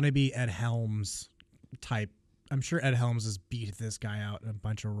wannabe Ed Helms type. I'm sure Ed Helms has beat this guy out in a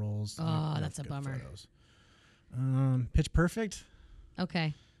bunch of roles. Oh, that's a good bummer. photos. Pitch Perfect.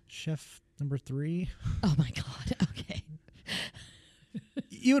 Okay. Chef number 3. Oh my God. Okay.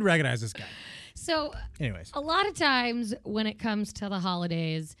 You would recognize this guy. So, Anyways. a lot of times when it comes to the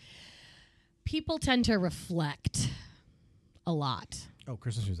holidays, people tend to reflect a lot. Oh,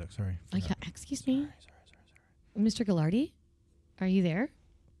 Christmas music. Sorry. Excuse me? Sorry. Mr. Gallardi? Are you there?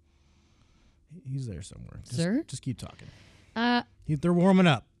 He's there somewhere. Sir? Just keep talking. They're warming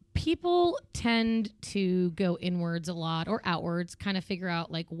up. People tend to go inwards a lot or outwards, kind of figure out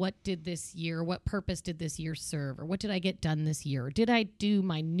like what purpose did this year serve, or what did I get done this year? Or did I do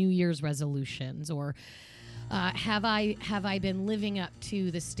my New Year's resolutions, or have I been living up to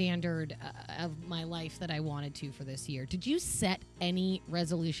the standard of my life that I wanted to for this year? Did you set any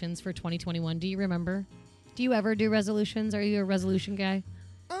resolutions for 2021? Do you remember? Do you ever do resolutions? Are you a resolution guy?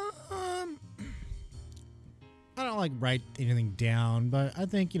 I don't like write anything down, but I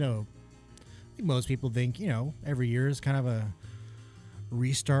think, most people think, every year is kind of a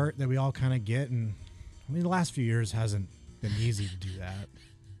restart that we all kind of get. And I mean, the last few years hasn't been easy to do that,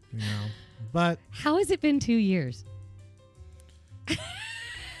 but How has it been 2 years?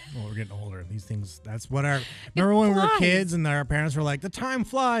 well, we're getting older. These things, that's what remember when we were flies. kids and our parents were like, the time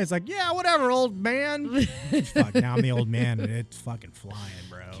flies. Like, yeah, whatever, old man. Fuck, now I'm the old man and it's fucking flying,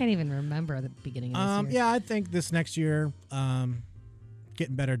 bro. Can't even remember the beginning of this year. Yeah, I think this next year,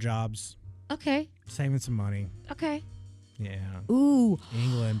 getting better jobs, Okay. saving some money. Okay. Yeah. Ooh.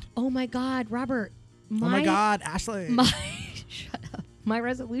 England. Oh my God, Robert. Oh my God, Ashley. Shut up. My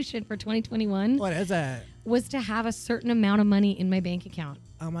resolution for 2021 What is it? was to have a certain amount of money in my bank account.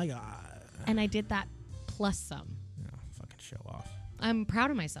 Oh my God. And I did that plus some. Yeah, fucking show off. I'm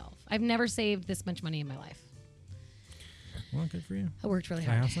proud of myself. I've never saved this much money in my life. Well, good for you. I worked really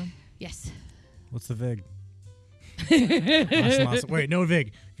Can I hard. have some? Yes. What's the VIG? Awesome. Wait, no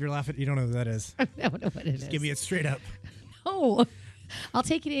VIG. If you're laughing, you don't know who that is. I don't know what it is. Give me it straight up. No. I'll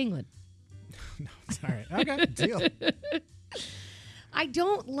take you to England. No, it's all right. Okay, deal. I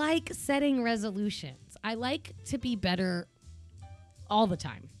don't like setting resolutions. I like to be better all the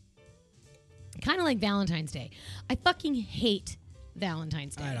time. Kind of like Valentine's Day. I fucking hate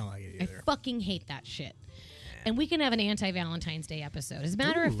Valentine's Day. I don't like it either. I fucking hate that shit. And we can have an anti-Valentine's Day episode. As a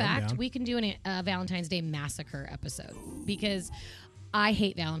matter of fact, we can do a Valentine's Day massacre episode because I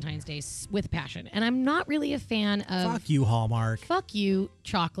hate Valentine's Day with passion. And I'm not really a fan of... Fuck you, Hallmark. Fuck you,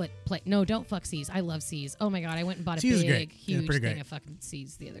 chocolate plate. No, don't fuck C's. I love C's. Oh my God, I went and bought a C's big, huge thing great. of fucking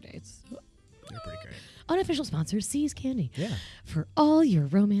C's the other day. They're pretty great. Unofficial sponsor, C's Candy. Yeah. For all your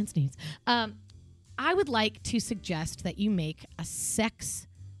romance needs. I would like to suggest that you make a sex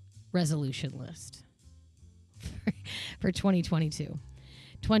resolution list for 2022.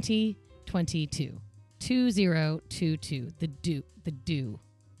 2022. 2022.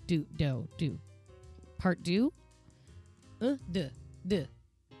 Do. Part do? Duh. Is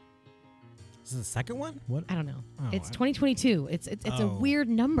this the second one? What? I don't know. Oh, It's 2022. It's a weird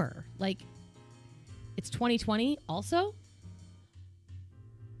number. Like, it's 2020 also?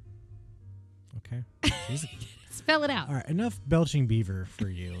 Okay. Spell it out. All right, enough belching beaver for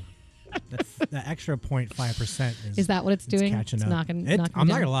you. that extra 0.5% Is that what it's doing? catching It's up. knocking I'm not down?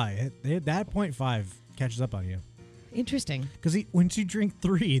 going to lie. That 0.5 catches up on you. Interesting. Because once you drink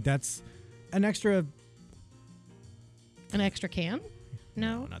 3, that's an extra... An extra can?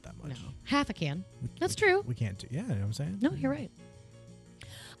 No. Not that much. No. Half a can. That's true. We can't do... Yeah, you know what I'm saying? No, you're right.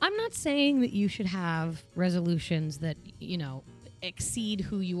 I'm not saying that you should have resolutions that, exceed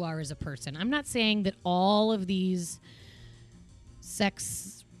who you are as a person. I'm not saying that all of these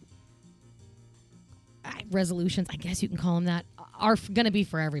sex resolutions, I guess you can call them that, are going to be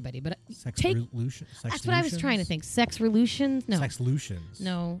for everybody. But that's what I was trying to think. Sex resolutions? No. Sexlutions.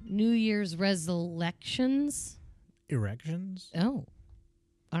 No. New Year's resolutions? Erections? Oh.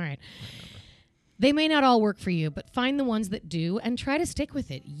 All right. They may not all work for you, but find the ones that do and try to stick with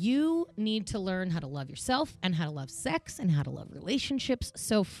it. You need to learn how to love yourself and how to love sex and how to love relationships.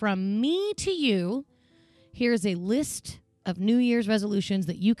 So from me to you, here's a list of New Year's resolutions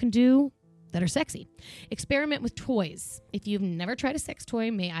that you can do that are sexy. Experiment with toys. If you've never tried a sex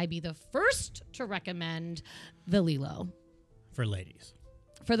toy, may I be the first to recommend the Lilo. For ladies.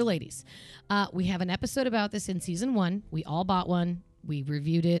 For the ladies. We have an episode about this in season 1. We all bought one. We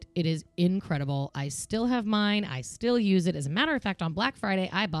reviewed it. It is incredible. I still have mine. I still use it. As a matter of fact, on Black Friday,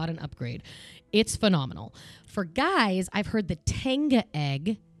 I bought an upgrade. It's phenomenal. For guys, I've heard the Tenga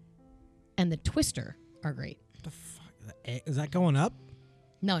egg and the Twister are great. What the fuck? Is that going up?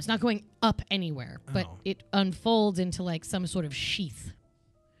 No, it's not going up anywhere, but it unfolds into like some sort of sheath.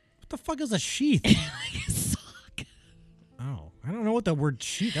 What the fuck is a sheath? Like a sock. Oh, I don't know what the word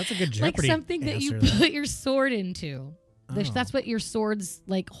sheath. That's a good Jeopardy Like something that you put your sword into. That's what your sword's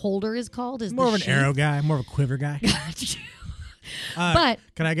like holder is called. Is more the of an sheath. arrow guy, more of a quiver guy. But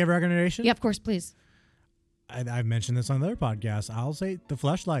can I give a recommendation? Yeah, of course, please. I've mentioned this on other podcasts. I'll say the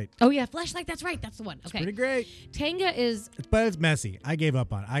Fleshlight. Oh yeah, Fleshlight. That's right. That's the one. Okay, It's pretty great. Tenga is. But it's messy. I gave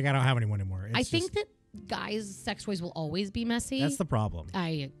up on it. I don't have any one anymore. I think that guys' sex toys will always be messy. That's the problem.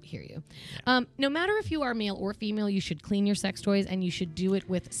 I hear you. Yeah. No matter if you are male or female, you should clean your sex toys, and you should do it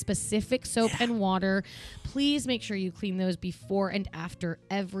with specific soap and water. Please make sure you clean those before and after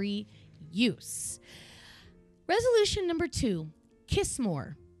every use. Resolution number 2, kiss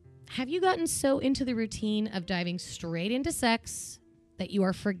more. Have you gotten so into the routine of diving straight into sex that you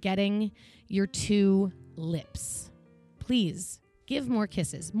are forgetting your 2 lips? Please give more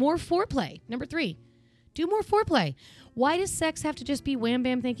kisses, more foreplay. Number 3, do more foreplay. Why does sex have to just be wham,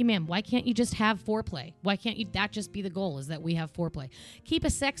 bam, thank you, ma'am? Why can't you just have foreplay? Why can't that just be the goal, is that we have foreplay? Keep a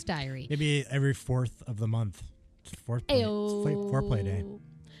sex diary. Maybe every 4th of the month. Foreplay day.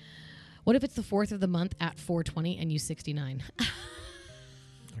 What if it's the 4th of the month at 4:20 and you 69?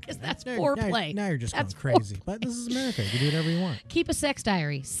 Because that's foreplay. Now you're just going crazy. Foreplay. But this is America. You can do whatever you want. Keep a sex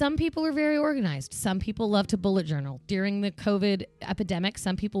diary. Some people are very organized. Some people love to bullet journal. During the COVID epidemic,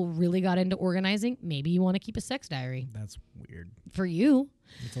 some people really got into organizing. Maybe you want to keep a sex diary. That's weird. For you.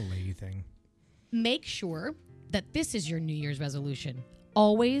 It's a lady thing. Make sure that this is your New Year's resolution.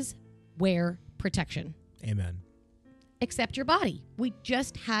 Always wear protection. Amen. Accept your body. We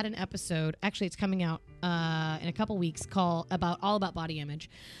just had an episode. Actually, it's coming out in a couple weeks. All about body image.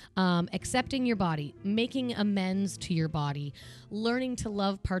 Accepting your body, making amends to your body, learning to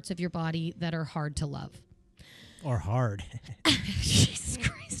love parts of your body that are hard to love. Or hard. Jesus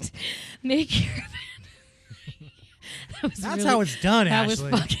Christ! Make your. That's how it's done, That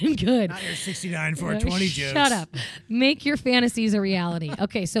Ashley. was fucking good. Not your 69 for 20 jokes. Shut up. Make your fantasies a reality.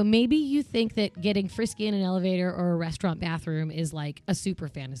 Okay, so maybe you think that getting frisky in an elevator or a restaurant bathroom is like a super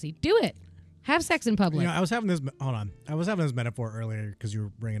fantasy. Do it. Have sex in public. I was having this. Hold on. I was having this metaphor earlier because you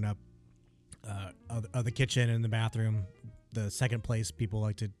were bringing up the kitchen and the bathroom the second place people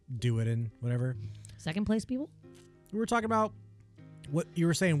like to do it in, whatever. Second place people? We were talking about what you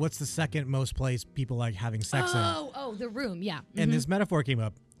were saying. What's the second most place people like having sex in? Oh, the room. Yeah. And this metaphor came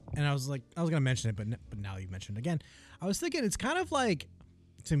up, and I was like, I was gonna mention it, but now you mentioned it again. I was thinking it's kind of like,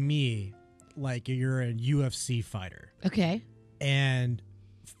 to me, like you're a UFC fighter, Okay. and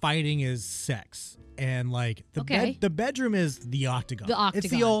fighting is sex, and like the bedroom is the octagon. The octagon. It's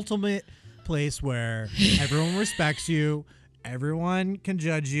the ultimate place where everyone respects you, everyone can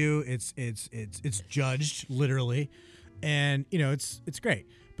judge you. It's judged literally, and it's great.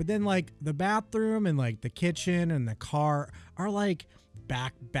 But then like the bathroom and like the kitchen and the car are like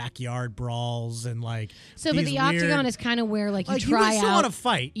backyard brawls and like. So, but the octagon is kind of where like you try still out. want to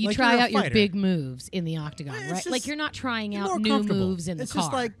fight. You like try out your fighter. big moves in the octagon, right? Just Like you're not trying more out new comfortable. moves in the It's car.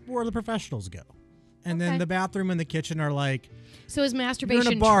 just like where the professionals go. And Okay. then the bathroom and the kitchen are like, So is you're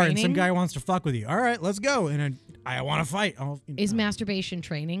masturbation in a bar training? and some guy wants to fuck with you. All right, let's go. And I want to fight. Is masturbation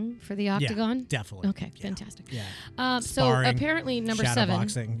training for the octagon? Yeah, definitely. Okay, fantastic. Yeah. So Sparring, apparently, number 7,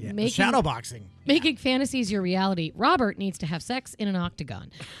 shadowboxing. Yeah. making, Shadowboxing. making fantasies your reality. Robert needs to have sex in an octagon.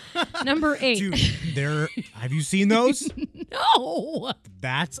 Number 8. Dude, have you seen those? No!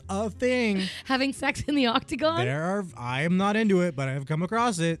 That's a thing. Having sex in the octagon? I am not into it, but I've come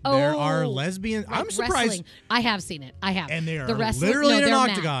across it. There are lesbians. Like I'm surprised. wrestling. I have seen it. I have. And they are the wrestling, literally in an they're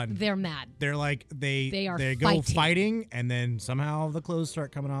octagon. Mad. They're mad. They're like, they go fighting, and then somehow the clothes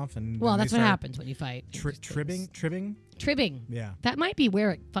start coming off. And Well, then that's they what start happens when you fight. Tribbing? Tribbing. Yeah. That might be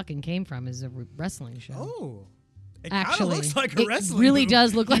where it fucking came from, is a wrestling show. Oh. It kind of Actually, looks like a wrestling it really move.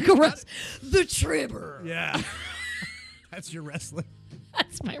 does look like a the Tribber. Yeah. That's your wrestling.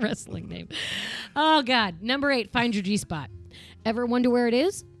 That's my wrestling name. Oh, God. Number 8, find your G-spot. Ever wonder where it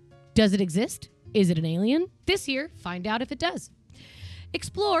is? Does it exist? Is it an alien? This year, find out if it does.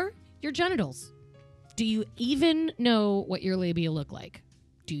 Explore your genitals. Do you even know what your labia look like?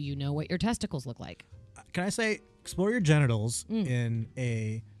 Do you know what your testicles look like? Can I say, explore your genitals in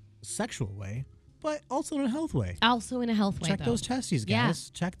a sexual way, but also in a health way. Also in a health way, Check though. those testes, Yeah. guys.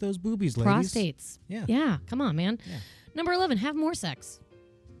 Check those boobies, ladies. Prostates. Yeah. Yeah. Come on, man. Yeah. Number 11, have more sex.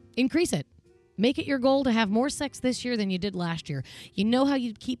 Increase it. Make it your goal to have more sex this year than you did last year. You know how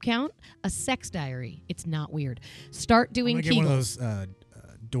you keep count? A sex diary. It's not weird. Start doing I'm Kegels. gonna get one of those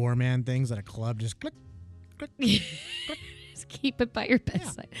doorman things at a club. Just click, click. Just keep it by your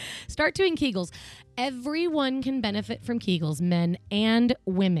bedside. Start doing Kegels. Everyone can benefit from Kegels, men and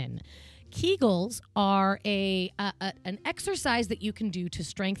women. Kegels are an exercise that you can do to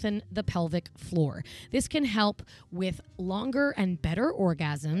strengthen the pelvic floor. This can help with longer and better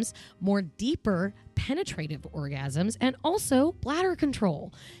orgasms, more deeper penetrative orgasms, and also bladder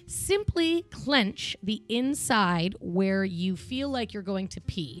control. Simply clench the inside where you feel like you're going to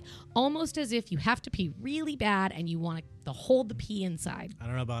pee, almost as if you have to pee really bad and you want to hold the pee inside. I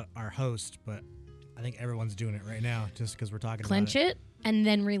don't know about our host, but I think everyone's doing it right now just because we're talking Clench about it and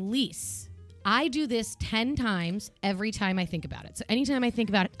then release. I do this 10 times every time I think about it. So anytime I think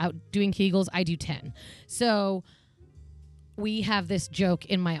about out doing Kegels, I do 10. So we have this joke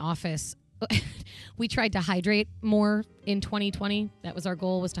in my office. We tried to hydrate more in 2020. That was our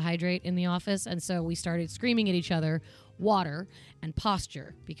goal, was to hydrate in the office. And so we started screaming at each other, water and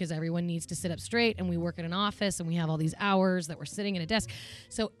posture, because everyone needs to sit up straight, and we work in an office and we have all these hours that we're sitting at a desk.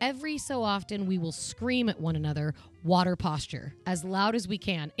 So every so often we will scream at one another, water, posture, as loud as we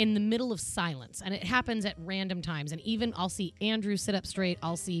can in the middle of silence. And it happens at random times. And even I'll see Andrew sit up straight.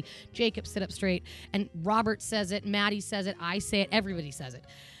 I'll see Jacob sit up straight. And Robert says it. Maddie says it. I say it. Everybody says it.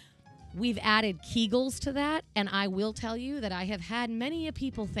 We've added Kegels to that, and I will tell you that I have had many a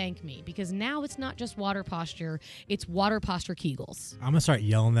people thank me, because now it's not just water posture, it's water posture Kegels. I'm going to start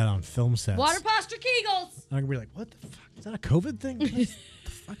yelling that on film sets. Water posture Kegels! I'm going to be like, what the fuck? Is that a COVID thing? What the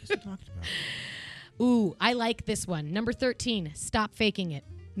fuck is he talking about? Ooh, I like this one. Number 13, stop faking it.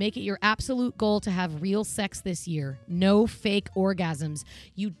 Make it your absolute goal to have real sex this year. No fake orgasms.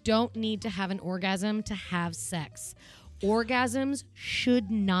 You don't need to have an orgasm to have sex. Orgasms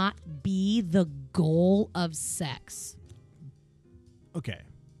should not be the goal of sex. Okay.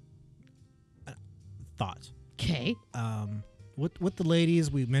 Thoughts. Okay. With the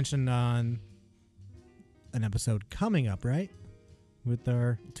ladies we mentioned on an episode coming up, right? With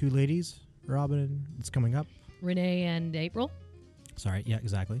our two ladies, Robin, and it's coming up. Renee and April. Sorry, yeah,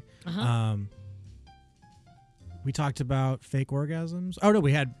 exactly. Uh-huh. We talked about fake orgasms. Oh no,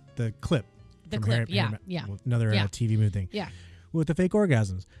 we had the clip. The from clip, yeah. Another Yeah. TV mood thing. Yeah. With the fake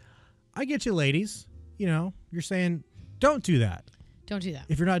orgasms. I get you, ladies. You know, you're saying don't do that. Don't do that.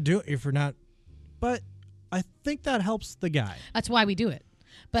 If you're not, but I think that helps the guy. That's why we do it.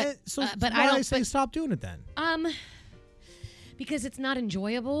 But so but why I don't say stop doing it then. Because it's not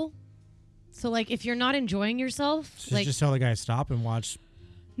enjoyable. So, like, if you're not enjoying yourself, just tell the guy stop and watch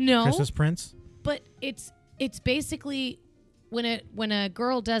no, Christmas Prince. but it's basically when a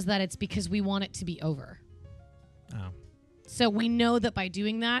girl does that, it's because we want it to be over. Oh. So we know that by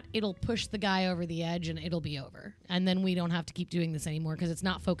doing that, it'll push the guy over the edge and it'll be over. And then we don't have to keep doing this anymore because it's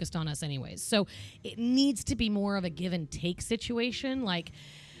not focused on us anyways. So it needs to be more of a give and take situation. Like,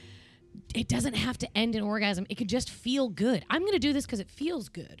 it doesn't have to end in orgasm. It could just feel good. I'm going to do this because it feels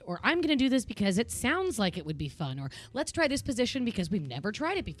good. Or I'm going to do this because it sounds like it would be fun. Or let's try this position because we've never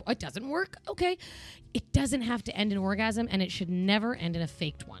tried it before. It doesn't work. Okay. It doesn't have to end in orgasm, and it should never end in a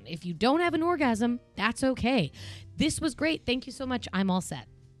faked one. If you don't have an orgasm, that's okay. This was great. Thank you so much. I'm all set.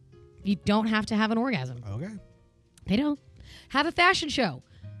 You don't have to have an orgasm. Okay. They don't. Have a fashion show.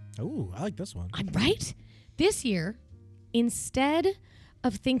 Oh, I like this one. I'm right. This year, instead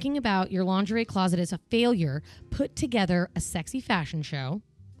of thinking about your lingerie closet as a failure, put together a sexy fashion show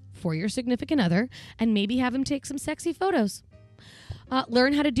for your significant other and maybe have him take some sexy photos.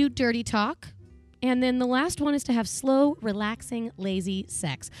 Learn how to do dirty talk. And then the last one is to have slow, relaxing, lazy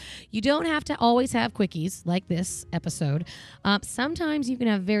sex. You don't have to always have quickies like this episode. Sometimes you can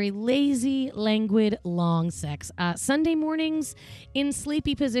have very lazy, languid, long sex. Sunday mornings in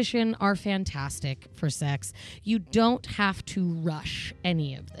sleepy position are fantastic for sex. You don't have to rush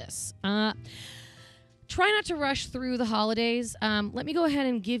any of this. Try not to rush through the holidays. Let me go ahead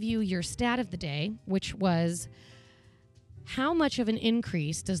and give you your stat of the day, which was: how much of an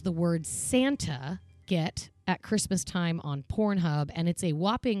increase does the word Santa get at Christmas time on Pornhub? And it's a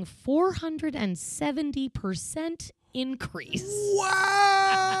whopping 470% increase.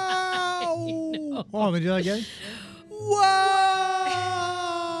 Wow! Hold on, did you like it?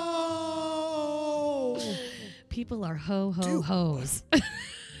 Whoa! People are hoes.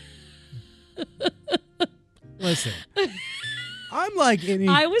 Listen, I'm like any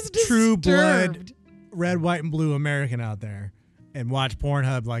I was true blood disturbed. red, white, and blue American out there and watch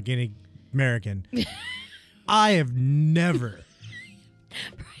Pornhub like any American. I have never,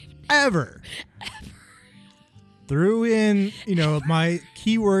 ever threw in, my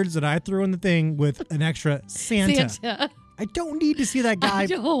keywords that I threw in the thing with an extra Santa. I don't need to see that guy. I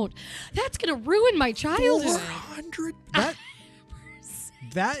don't. That's going to ruin my childhood. 400.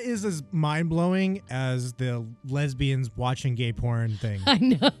 That is as mind-blowing as the lesbians watching gay porn thing. I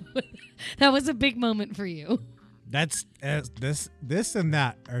know. That was a big moment for you. That's this and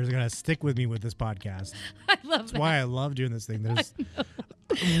that are going to stick with me with this podcast. I love That's that. why I love doing this thing. There's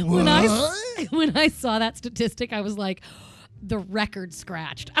When I saw that statistic, I was like, the record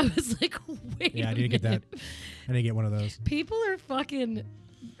scratched. I was like, wait yeah, I a need to get that. minute. I need to get one of those. People are fucking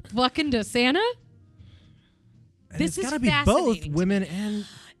to Santa? And This it's is got to be both fascinating to women me. and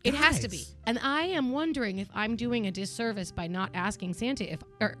It has to guys. be. And I am wondering if I'm doing a disservice by not asking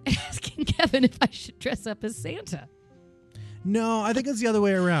asking Kevin if I should dress up as Santa. No, I think it's the other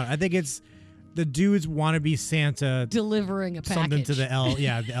way around. I think it's the dudes want to be Santa, Delivering a package. something to the L,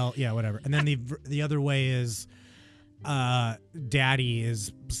 whatever. And then the other way is Daddy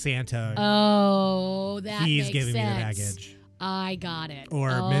is Santa. Oh, that He's makes giving sense. me the package. I got it. Or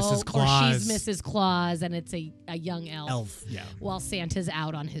Mrs. Claus. Or she's Mrs. Claus, and it's a young elf. Yeah. While Santa's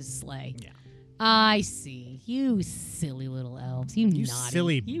out on his sleigh. Yeah. I see. You silly little elves. You naughty.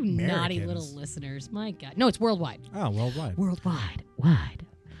 silly You naughty Americans. little listeners. My God. No, it's worldwide. Oh, worldwide. Worldwide. Wide.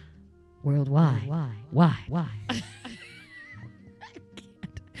 Worldwide. Why?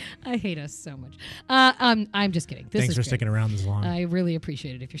 I hate us so much. I'm just kidding. This Thanks is for great. sticking around this long. I really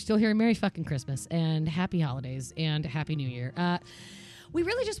appreciate it. If you're still here, Merry fucking Christmas and Happy Holidays and Happy New Year. We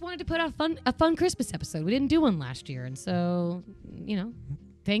really just wanted to put out a fun Christmas episode. We didn't do one last year, and so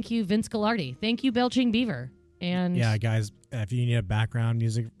thank you, Vince Gilardi. Thank you, Belching Beaver. And yeah, guys, if you need a background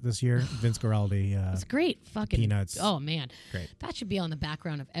music this year, Vince Guaraldi. it's great. Fucking Peanuts. Oh man, Great. That should be on the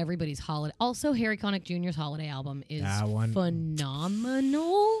background of everybody's holiday. Also, Harry Connick Jr.'s holiday album is That one.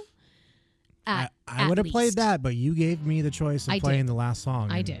 phenomenal. I would have played that, but you gave me the choice of I playing did. the last song.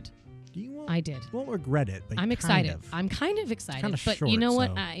 I and did. You won't, I did. won't regret it. But I'm kind excited. of. I'm kind of excited, kinda but short, you know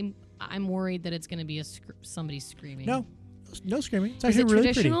what? so- I'm worried that it's going to be somebody screaming. No screaming. It's Is actually it really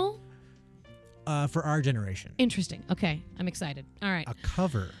traditional? pretty. For our generation, Interesting. Okay, I'm excited. All right. a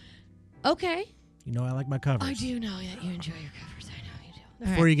cover. Okay. You know I like my covers. I do know that you enjoy your covers. I know you do. All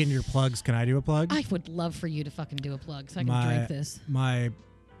Before right. you get into your plugs, can I do a plug? I would love for you to fucking do a plug so I can drink this. My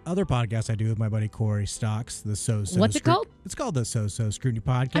other podcast I do with my buddy Corey Stocks, the So What's it called? It's called the So Scrutiny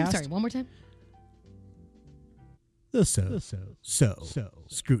Podcast. I'm sorry. One more time. The So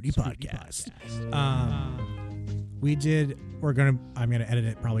Scrutiny Podcast. I'm gonna edit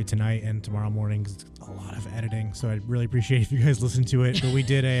it probably tonight and tomorrow morning because it's a lot of editing. So I'd really appreciate if you guys listen to it. But we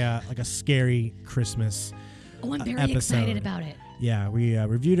did a scary Christmas. Oh, I'm very episode. excited about it. Yeah, we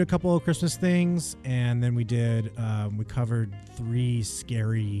reviewed a couple of Christmas things, and then we covered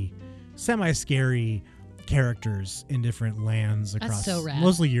 3 semi-scary characters in different lands across. That's so rad.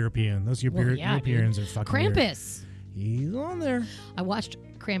 Mostly European. Those Europeans are fucking Krampus. Weird. He's on there. I watched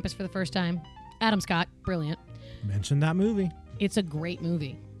Krampus for the first time. Adam Scott, brilliant. Mentioned that movie. It's a great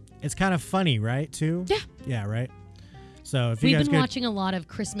movie. It's kind of funny, right? Too. Yeah. Yeah. Right. So if you We've guys been watching a lot of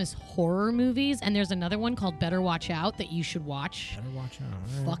Christmas horror movies, and there's another one called Better Watch Out that you should watch. Better watch out. All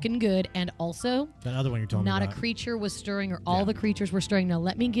right. Fucking good. And also, That other one you're telling me not about. a creature was stirring, or all the creatures were stirring. Now,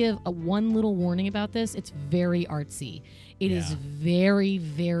 let me give one little warning about this. It's very artsy. It is very,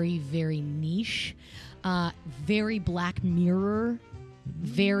 very, very niche. Very Black Mirror.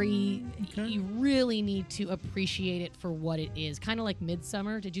 Very, you really need to appreciate it for what it is. Kind of like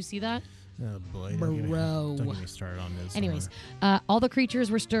Midsommar. Did you see that? Oh boy. Bro. Don't get me started on this. Anyways, All the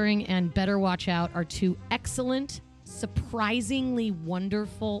Creatures Were Stirring and Better Watch Out are 2 excellent, surprisingly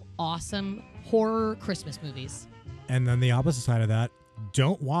wonderful, awesome horror Christmas movies. And then the opposite side of that,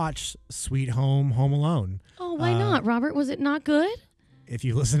 don't watch Sweet Home Alone. Oh, why not, Robert? Was it not good? If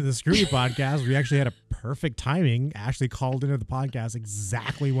you listen to the Scrutiny podcast, we actually had a perfect timing. Ashley called into the podcast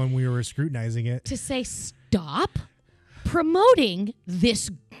exactly when we were scrutinizing it. To say stop promoting this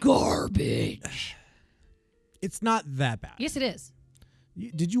garbage. It's not that bad. Yes, it is.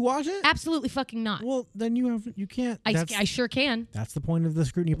 Did you watch it? Absolutely fucking not. Well, then you can't. I sure can. That's the point of the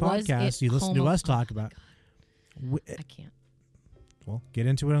Scrutiny Was podcast. it You listen to us talk oh about. I can't. Well, get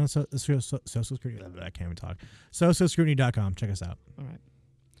into it on Social Scrutiny. I can't even talk. SocialScrutiny.com. Check us out. All right.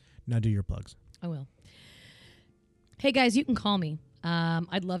 Now do your plugs. I will. Hey, guys, you can call me.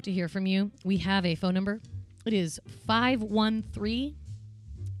 I'd love to hear from you. We have a phone number. It is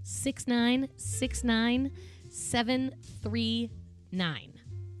 513-696-9739.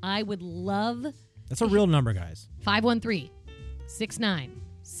 I would love... That's a real number, guys.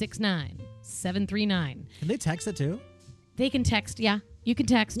 513-696-9739. Can they text it too? They can text, yeah. You can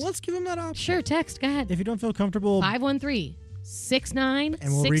text. Well, let's give them that option. Sure, text. Go ahead. If you don't feel comfortable... 513-6969.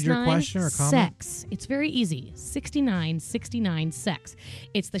 And we'll read your question or comment. Sex. It's very easy. 6969 sex.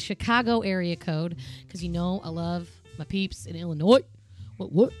 It's the Chicago area code because I love my peeps in Illinois.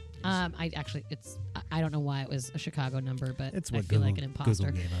 What? I don't know why it was a Chicago number, but It's I what feel Google, like an imposter.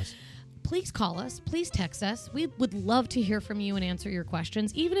 Google gave us. Please call us. Please text us. We would love to hear from you and answer your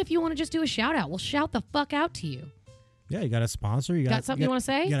questions. Even if you want to just do a shout out, we'll shout the fuck out to you. Yeah, you got a sponsor. You got something you want to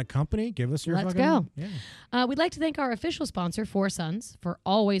say? You got a company? Give us your Let's fucking... go. Yeah. We'd like to thank our official sponsor, Four Sons, for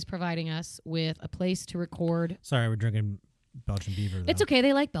always providing us with a place to record. Sorry, we're drinking Belgian Beaver, though. It's okay.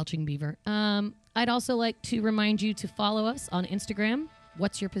 They like Belching Beaver. I'd also like to remind you to follow us on Instagram,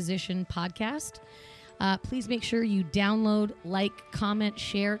 What's Your Position Podcast. Please make sure you download, like, comment,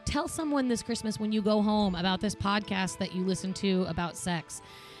 share. Tell someone this Christmas when you go home about this podcast that you listen to about sex.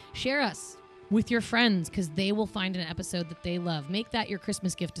 Share us with your friends because they will find an episode that they love. Make that your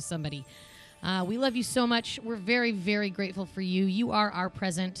Christmas gift to somebody. We love you so much. We're very, very grateful for you. You are our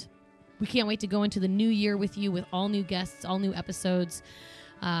present. We can't wait to go into the new year with you with all new guests, all new episodes.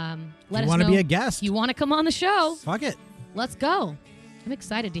 Let us know. You want to be a guest? You want to come on the show? Fuck it. Let's go. I'm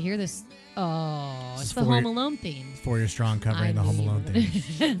excited to hear this. Oh, it's the for Home your- Alone theme. For your strong covering the Home Alone thing.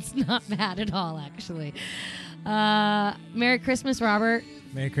 It's not bad at all, actually. Merry Christmas, Robert.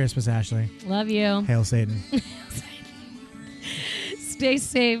 Merry Christmas, Ashley. Love you. Hail Satan. Stay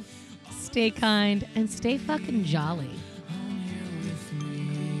safe, stay kind, and stay fucking jolly.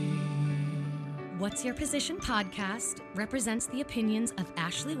 What's Your Position podcast represents the opinions of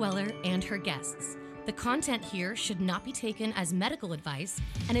Ashley Weller and her guests. The content here should not be taken as medical advice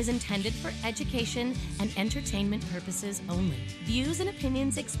and is intended for education and entertainment purposes only. Views and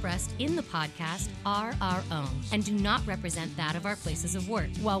opinions expressed in the podcast are our own and do not represent that of our places of work.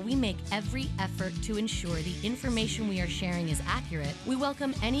 While we make every effort to ensure the information we are sharing is accurate, we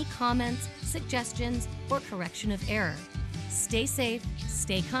welcome any comments, suggestions, or correction of error. Stay safe,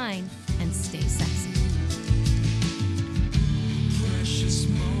 stay kind, and stay sexy.